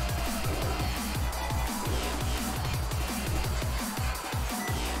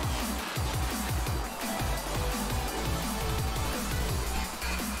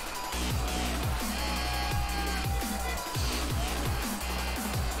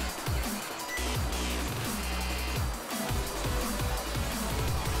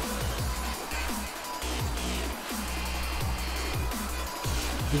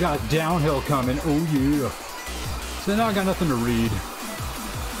 We got downhill coming. Oh yeah. So now I got nothing to read.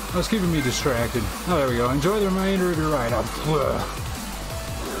 That's keeping me distracted. Oh, there we go. Enjoy the remainder of your ride.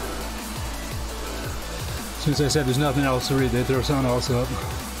 Since I said there's nothing else to read, they throw something else up.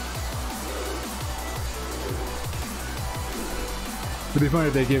 It'd be funny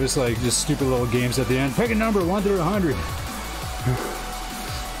if they gave us like just stupid little games at the end. Pick a number 1 through 100.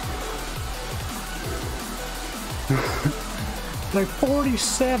 Like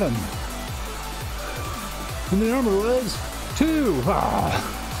 47. And the number was 2. Ah,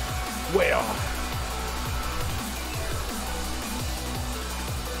 way off.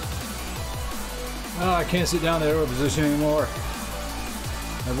 Oh, I can't sit down in the arrow position anymore.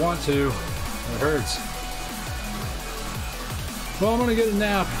 I want to. It hurts. Well, I'm gonna get a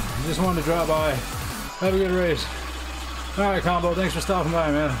nap. Just wanted to drop by. Have a good race. Alright, Combo, thanks for stopping by,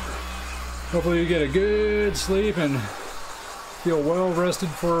 man. Hopefully you get a good sleep and feel well rested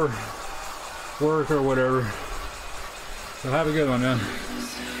for work or whatever. So have a good one, man.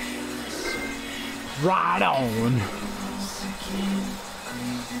 Right on.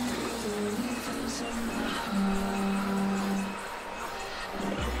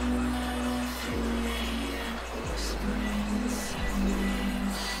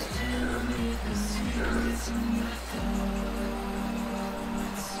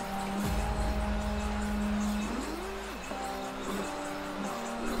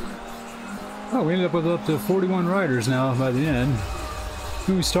 Oh, we ended up with up to 41 riders now by the end. I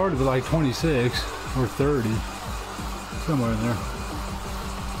think we started with like 26 or 30, somewhere in there.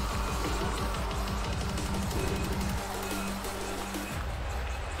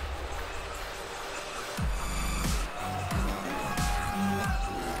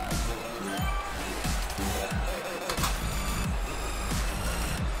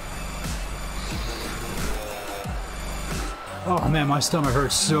 Oh man, my stomach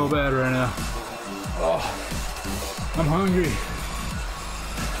hurts so bad right now. Oh, I'm hungry.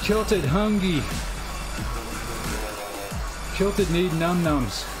 Kilted hungry. Kilted need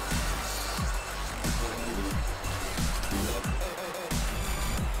num-nums.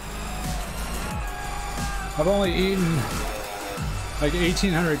 I've only eaten like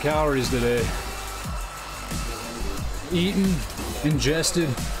 1,800 calories today. Eaten, ingested,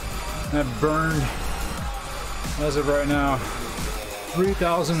 and I've burned, as of right now,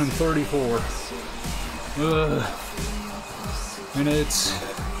 3,034. Ugh. And it's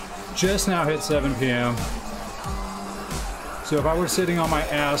just now hit 7 p.m. So if I were sitting on my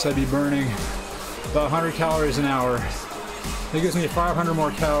ass, I'd be burning about 100 calories an hour. That gives me 500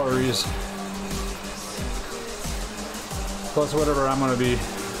 more calories, plus whatever I'm going to be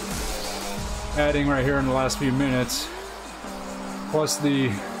adding right here in the last few minutes, plus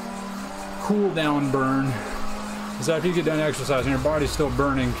the cool down burn. Because after you get done exercising, your body's still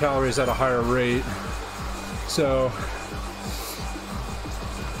burning calories at a higher rate. So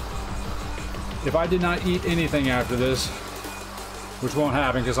if I did not eat anything after this, which won't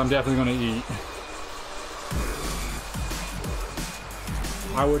happen because I'm definitely going to eat,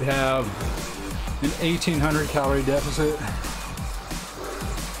 I would have an 1,800 calorie deficit.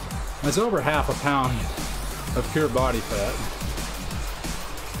 That's over half a pound of pure body fat.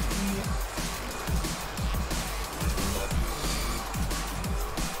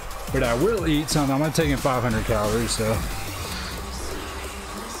 But I will eat something. I'm not taking 500 calories, so.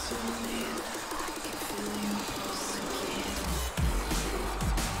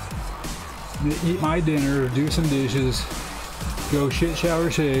 I'm gonna eat my dinner, do some dishes, go shit,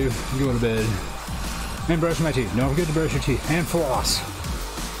 shower, shave, and go to bed. And brush my teeth. Don't forget to brush your teeth. And floss.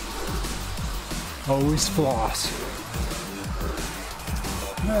 Always floss.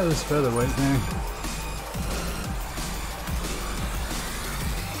 Ah, this featherweight thing.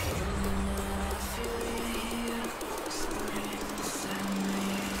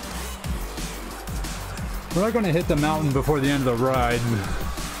 We're not going to hit the mountain before the end of the ride,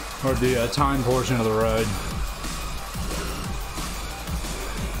 or the time portion of the ride.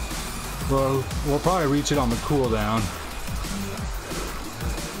 Well, we'll probably reach it on the cooldown.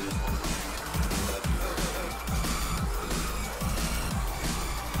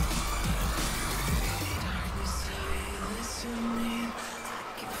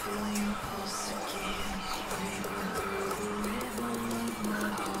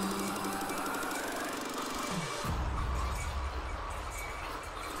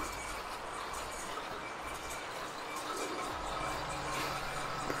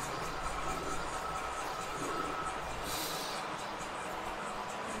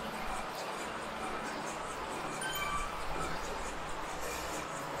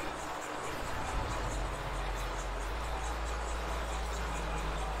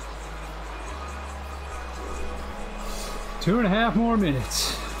 Two and a half more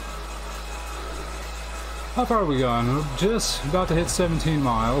minutes. How far are we going? We're just about to hit 17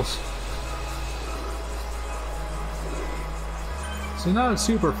 miles. So not a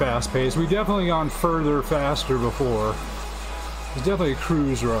super fast pace. We definitely gone further faster before. It's definitely a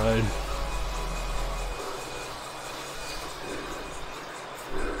cruise ride.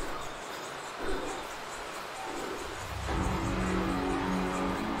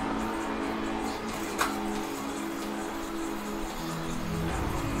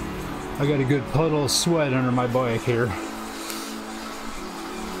 I got a good puddle of sweat under my bike here.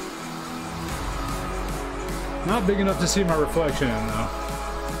 Not big enough to see my reflection in though.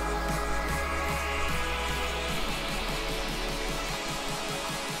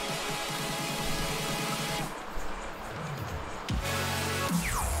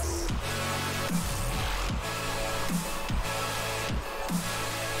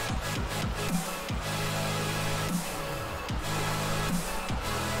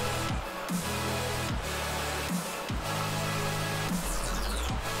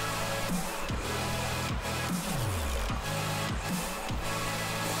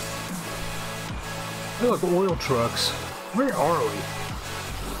 They look oil trucks. Where are we?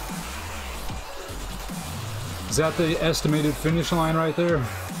 Is that the estimated finish line right there?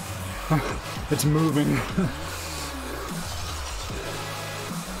 It's moving.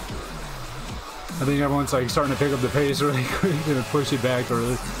 I think everyone's like starting to pick up the pace really quick and push it back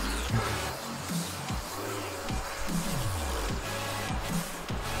early.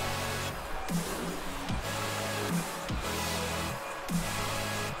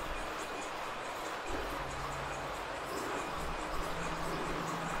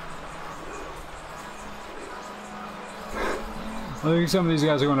 I think some of these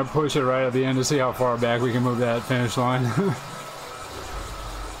guys are going to push it right at the end to see how far back we can move that finish line.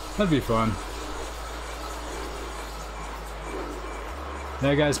 That'd be fun.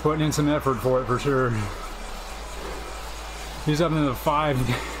 That guy's putting in some effort for it for sure. He's up into the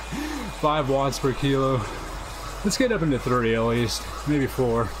 5 watts per kilo. Let's get up into 3 at least, maybe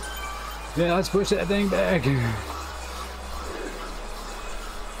 4. Yeah, let's push that thing back.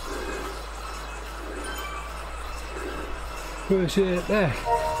 Push it back,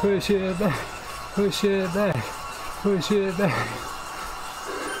 push it back, push it back, push it back.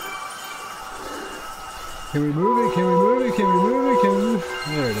 Can we move it? Can we move it? Can we move it? Can we move it?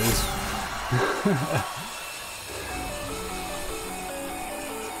 There it is.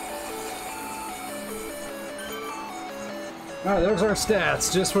 Alright, there's our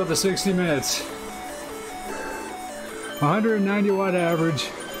stats just for the 60 minutes. 190 watt average,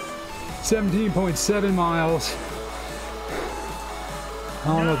 17.7 miles. I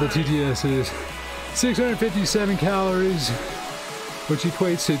don't know what the TTS is. 657 calories, which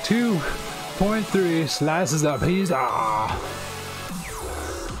equates to 2.3 slices of pizza.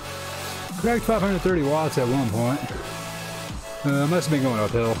 Cracked 530 watts at one point. Must have been going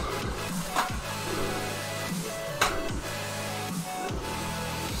uphill.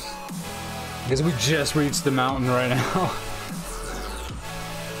 I guess we just reached the mountain right now.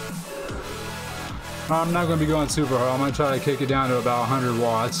 I'm not going to be going super hard. I'm going to try to kick it down to about 100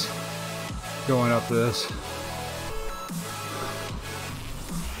 watts going up this.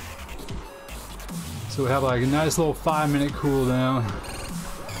 So we have like a nice little 5-minute cool down.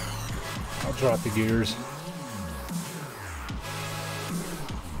 I'll drop the gears.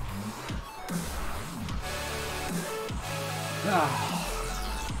 Ah.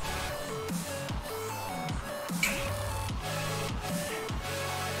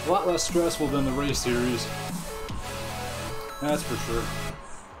 A lot less stressful than the race series. That's for sure.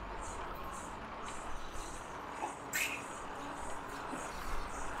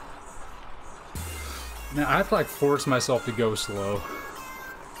 Now I have to like force myself to go slow.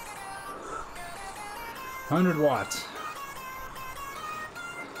 100 watts.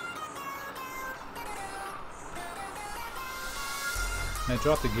 Can I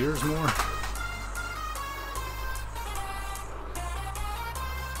drop the gears more?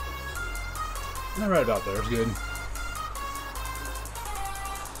 Right about there is good.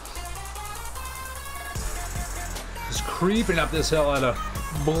 Just creeping up this hill at a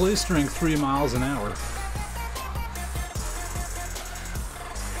blistering 3 miles an hour.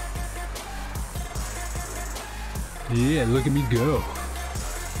 Yeah, look at me go.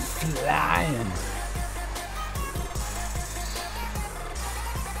 Flying.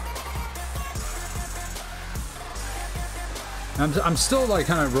 I'm still like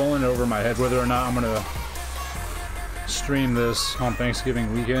kind of rolling over my head whether or not I'm gonna stream this on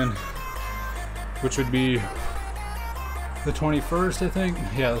Thanksgiving weekend, which would be the 21st, I think.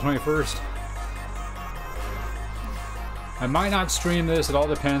 Yeah, the 21st. I might not stream this, it all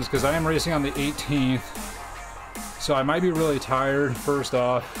depends, because I am racing on the 18th. So I might be really tired, first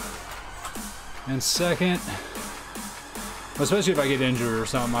off. And second, especially if I get injured or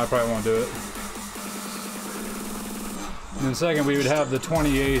something, I probably won't do it. And then second, we would have the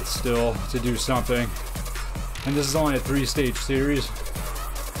 28th still to do something. And this is only a 3-stage series.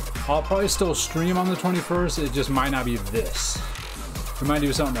 I'll probably still stream on the 21st, it just might not be this. We might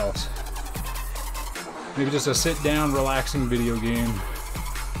do something else. Maybe just a sit-down, relaxing video game.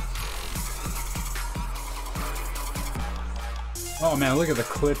 Oh man, look at the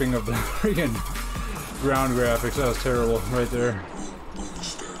clipping of the freaking ground graphics. That was terrible right there.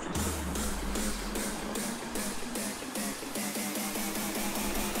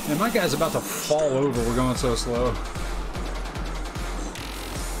 And my guy's about to fall over. We're going so slow.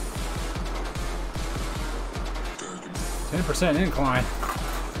 %, incline.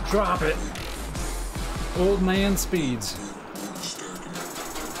 Drop it. Old man speeds.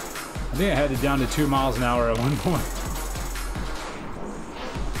 I think I had it down to 2 miles an hour at one point.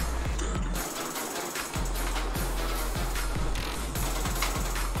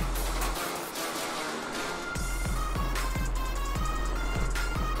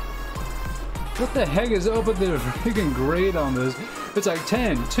 What the heck is up with the freaking grade on this? It's like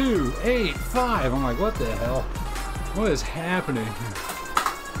 10, 2, 8, 5. I'm like, what the hell? What is happening?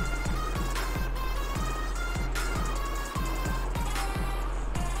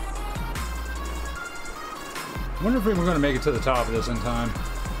 I wonder if we're going to make it to the top of this in time.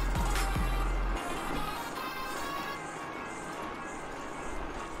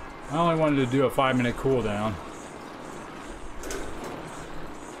 I only wanted to do a 5-minute cooldown.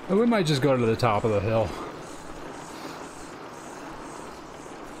 But we might just go to the top of the hill.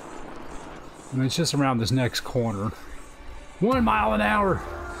 And it's just around this next corner. 1 mile an hour.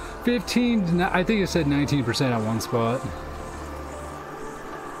 15, I think it said 19% at one spot.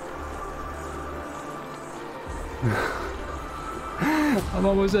 I'm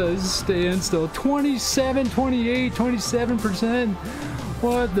almost at a standstill. 27, 28, 27%.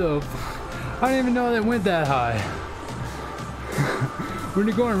 What the? I didn't even know that went that high. When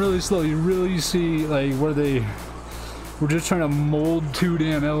you're going really slow, you really see like where they were just trying to mold 2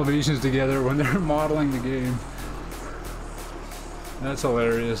 damn elevations together when they're modeling the game. That's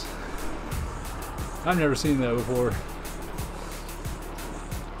hilarious. I've never seen that before.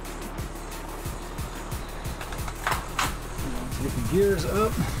 Get the gears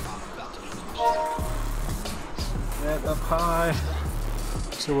up. That up high.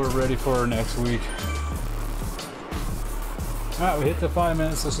 So we're ready for next week. Alright, we hit the 5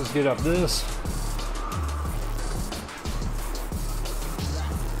 minutes. Let's just get up this.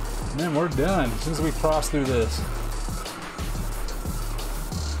 And then we're done as soon as we cross through this.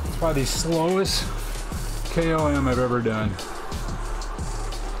 It's probably the slowest KOM I've ever done.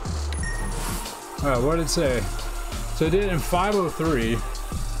 Alright, what did it say? So I did it in 5:03.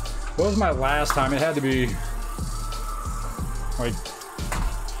 What was my last time? It had to be like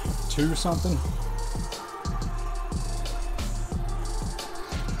 2 something.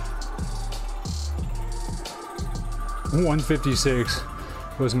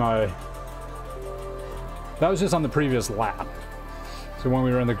 .156 was my... That was just on the previous lap. So when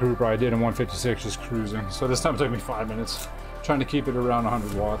we were in the group ride, I did in 156 just cruising. So this time it took me 5 minutes. Trying to keep it around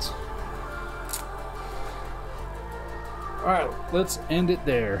 100 watts. Alright, let's end it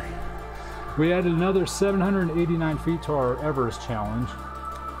there. We added another 789 feet to our Everest challenge.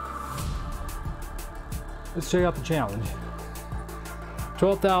 Let's check out the challenge.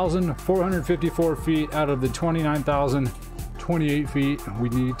 12,454 feet out of the 29,028 feet we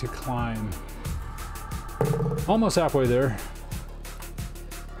need to climb. Almost halfway there.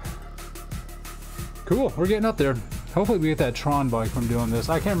 Cool, we're getting up there. Hopefully we get that Tron bike from doing this.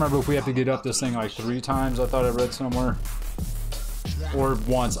 I can't remember if we have to get up this thing like 3 times. I thought I read somewhere. Or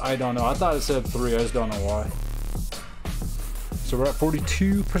once, I don't know. I thought it said 3, I just don't know why. So we're at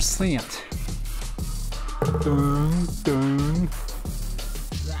 42%. Dun, dun.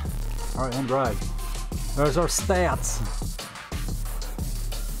 Alright, end ride. There's our stats.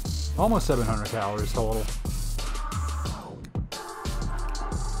 Almost 700 calories total.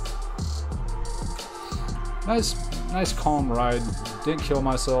 Nice calm ride. Didn't kill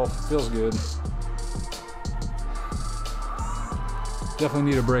myself. Feels good.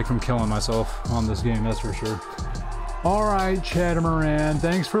 Definitely need a break from killing myself on this game, that's for sure. Alright, Chatamaran,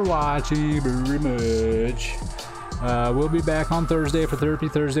 thanks for watching very much. We'll be back on Thursday for Therapy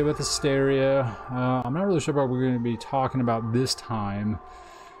Thursday with Hysteria. I'm not really sure what we're going to be talking about this time.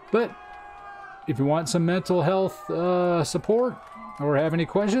 But if you want some mental health support or have any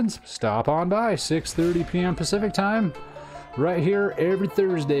questions, stop on by. 6:30 p.m. Pacific time. Right here every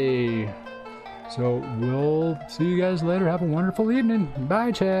Thursday. So we'll see you guys later. Have a wonderful evening.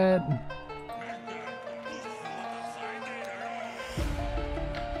 Bye, chat.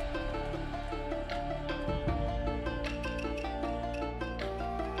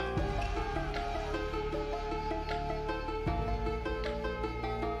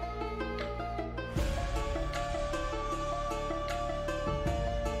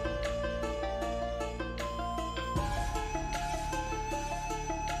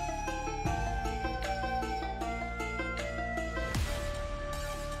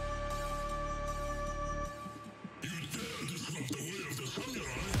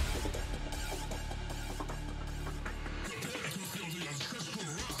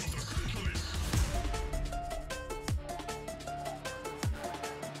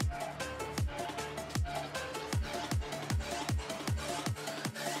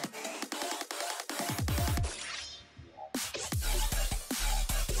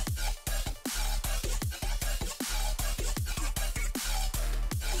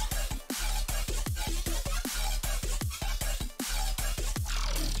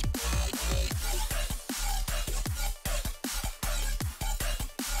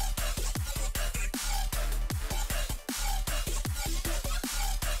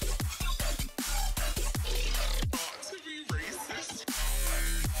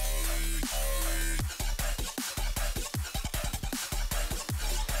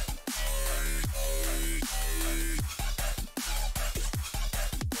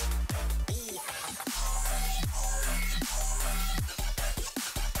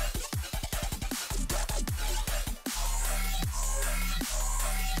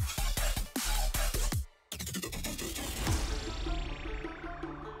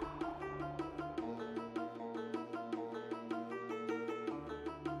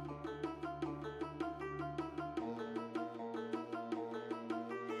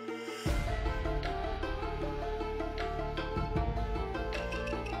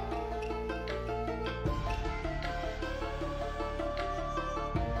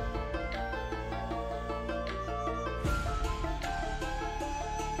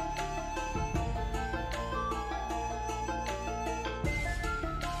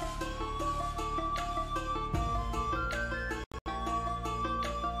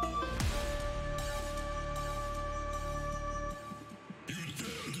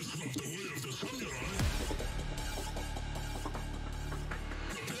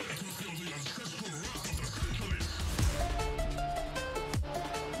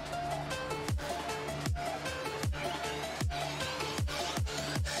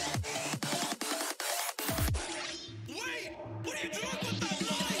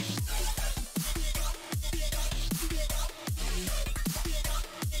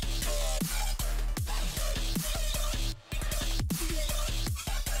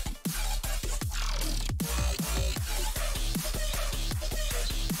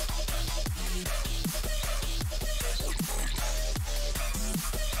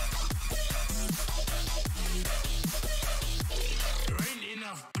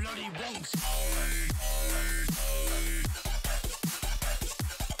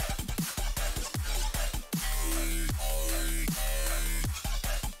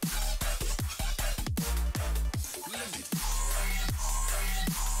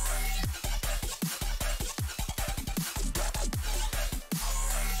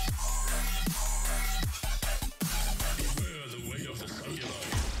 Beware the way of the sunlight.